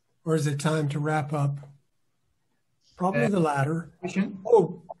comments, or is it time to wrap up? Probably the latter. Question?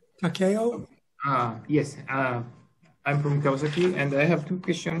 Oh, Takeo? Yes. I'm from Kawasaki, and I have two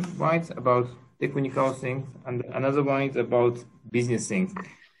questions. One is about technical things, and another one is about business things.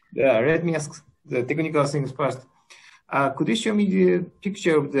 Let me ask the technical things first. Could you show me the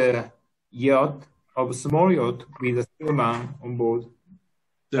picture of the yacht, of a small yacht with a single man on board?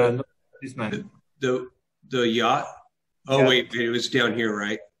 This man. The yacht? Oh, yeah. Wait, it was down here,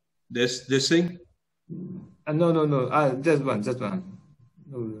 right? This thing? No. Just one.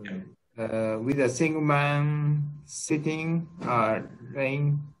 No. Yeah. With a single man sitting,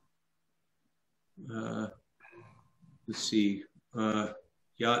 laying. Let's see.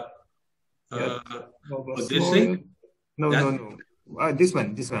 Yacht. This thing? No. This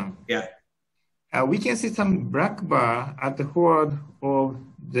one. Yeah. We can see some black bar at the forward of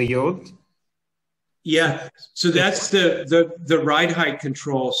the yacht. Yeah. So that's the ride height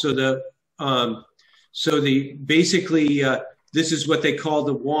control. So basically this is what they call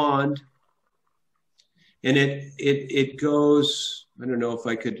the wand. And it goes, I don't know if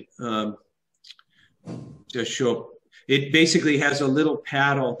I could just show up. It basically has a little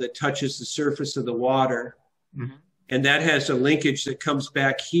paddle that touches the surface of the water. Mm-hmm. and that has a linkage that comes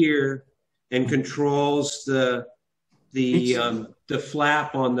back here and controls the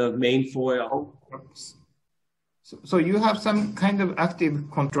flap on the main foil. So you have some kind of active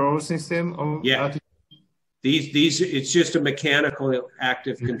control system? Yeah. These it's just a mechanical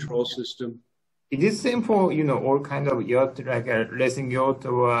active control system. It is same for all kind of yacht, like a racing yacht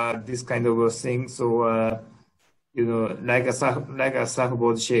or this kind of a thing. So like a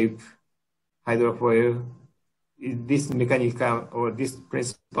surfboard shape hydrofoil. Is this mechanical or this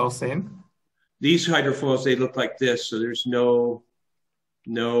principle same? These hydrofoils, they look like this, so there's no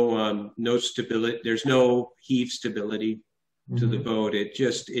stability. There's no heave stability to the boat.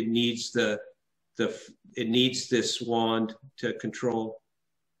 It needs it needs this wand to control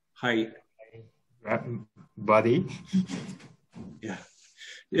height. Body. Yeah.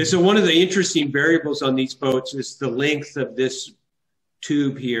 So one of the interesting variables on these boats is the length of this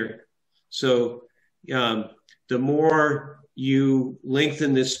tube here. So the more you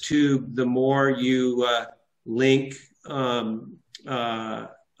lengthen this tube, the more you link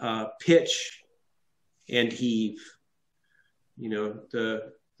pitch and heave.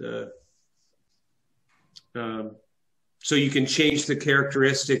 So you can change the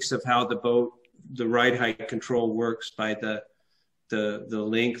characteristics of how the ride height control works by the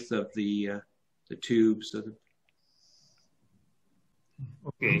length of the tubes.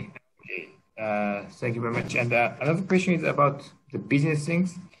 Okay. Thank you very much. And another question is about the business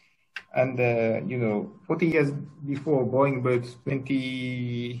things. And 40 years before Boeing built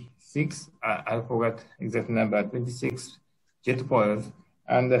 26, I forgot exact number, 26 jetfoils,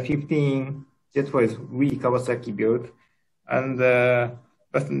 and 15 jetfoils we Kawasaki built. And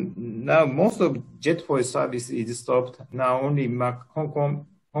but now most of jetfoil service is stopped. Now only Hong Kong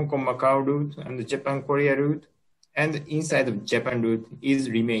Macau route and the Japan Korea route and inside of Japan route is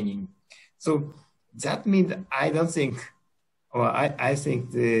remaining. So that means I don't think, or I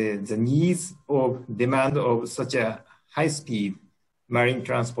think the needs of demand of such a high speed marine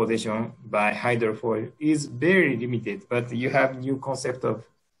transportation by hydrofoil is very limited. But you have new concept of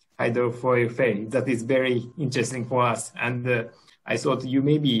hydrofoil ferry that is very interesting for us. And I thought you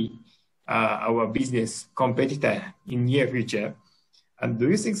may be our business competitor in near future. And do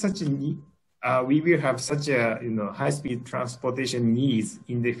you think we will have such a high-speed transportation needs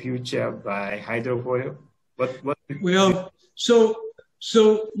in the future by hydrofoil? Well, so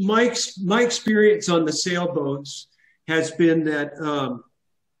my experience on the sailboats has been that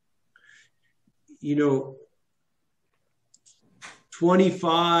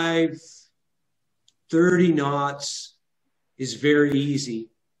 25, 30 knots is very easy.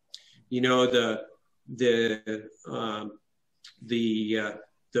 The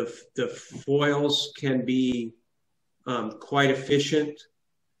foils can be quite efficient.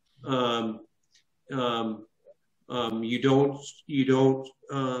 You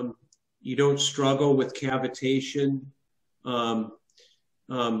don't struggle with cavitation, and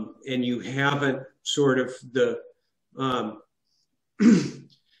you haven't sort of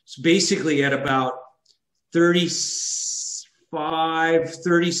so basically at about 35,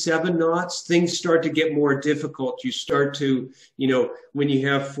 37 knots, things start to get more difficult. You start to, when you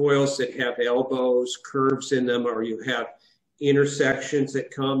have foils that have elbows, curves in them, or you have intersections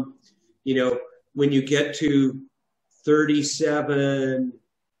that come, when you get to 37,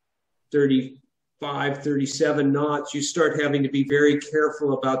 35, 37 knots, you start having to be very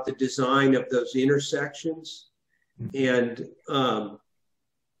careful about the design of those intersections. And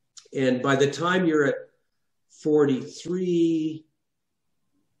by the time you're at 43,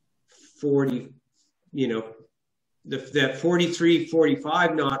 40, that 43,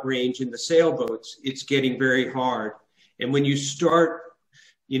 45 knot range in the sailboats, it's getting very hard. And when you start,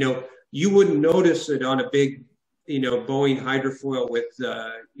 you wouldn't notice it on a big, Boeing hydrofoil with,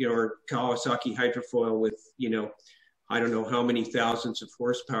 or Kawasaki hydrofoil with, I don't know how many thousands of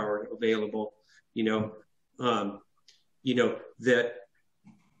horsepower available,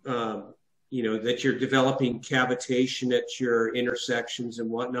 that you're developing cavitation at your intersections and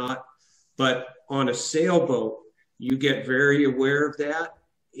whatnot. But on a sailboat, you get very aware of that.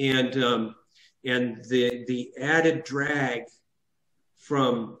 And the added drag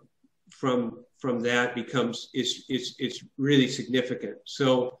from that is really significant.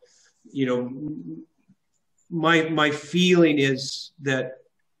 So, my feeling is that,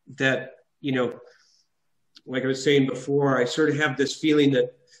 like I was saying before, I sort of have this feeling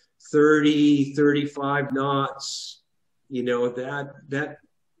that 30, 35 knots, that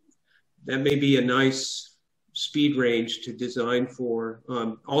may be a nice speed range to design for.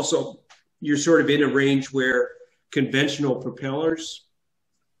 Also, you're sort of in a range where conventional propellers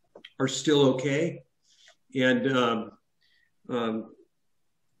are still okay. And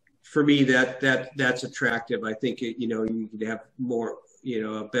for me, that's attractive. I think you know, you could have more, you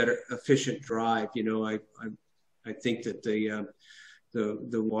know, a better efficient drive. You know, I think that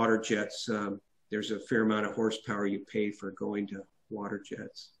the water jets, there's a fair amount of horsepower you pay for going to water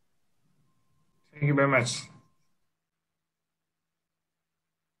jets. Thank you very much.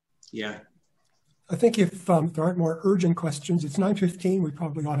 Yeah. I think if there aren't more urgent questions, it's 9:15. We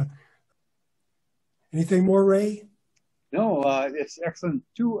probably ought to. Anything more, Ray? No, it's excellent.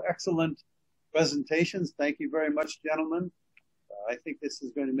 Two excellent presentations. Thank you very much, gentlemen. I think this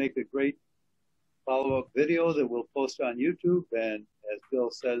is going to make a great follow-up video that we'll post on YouTube. And as Bill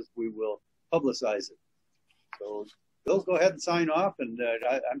says, we will publicize it. So Bill, go ahead and sign off. And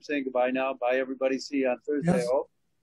I'm saying goodbye now. Bye, everybody. See you on Thursday. Yes. I hope.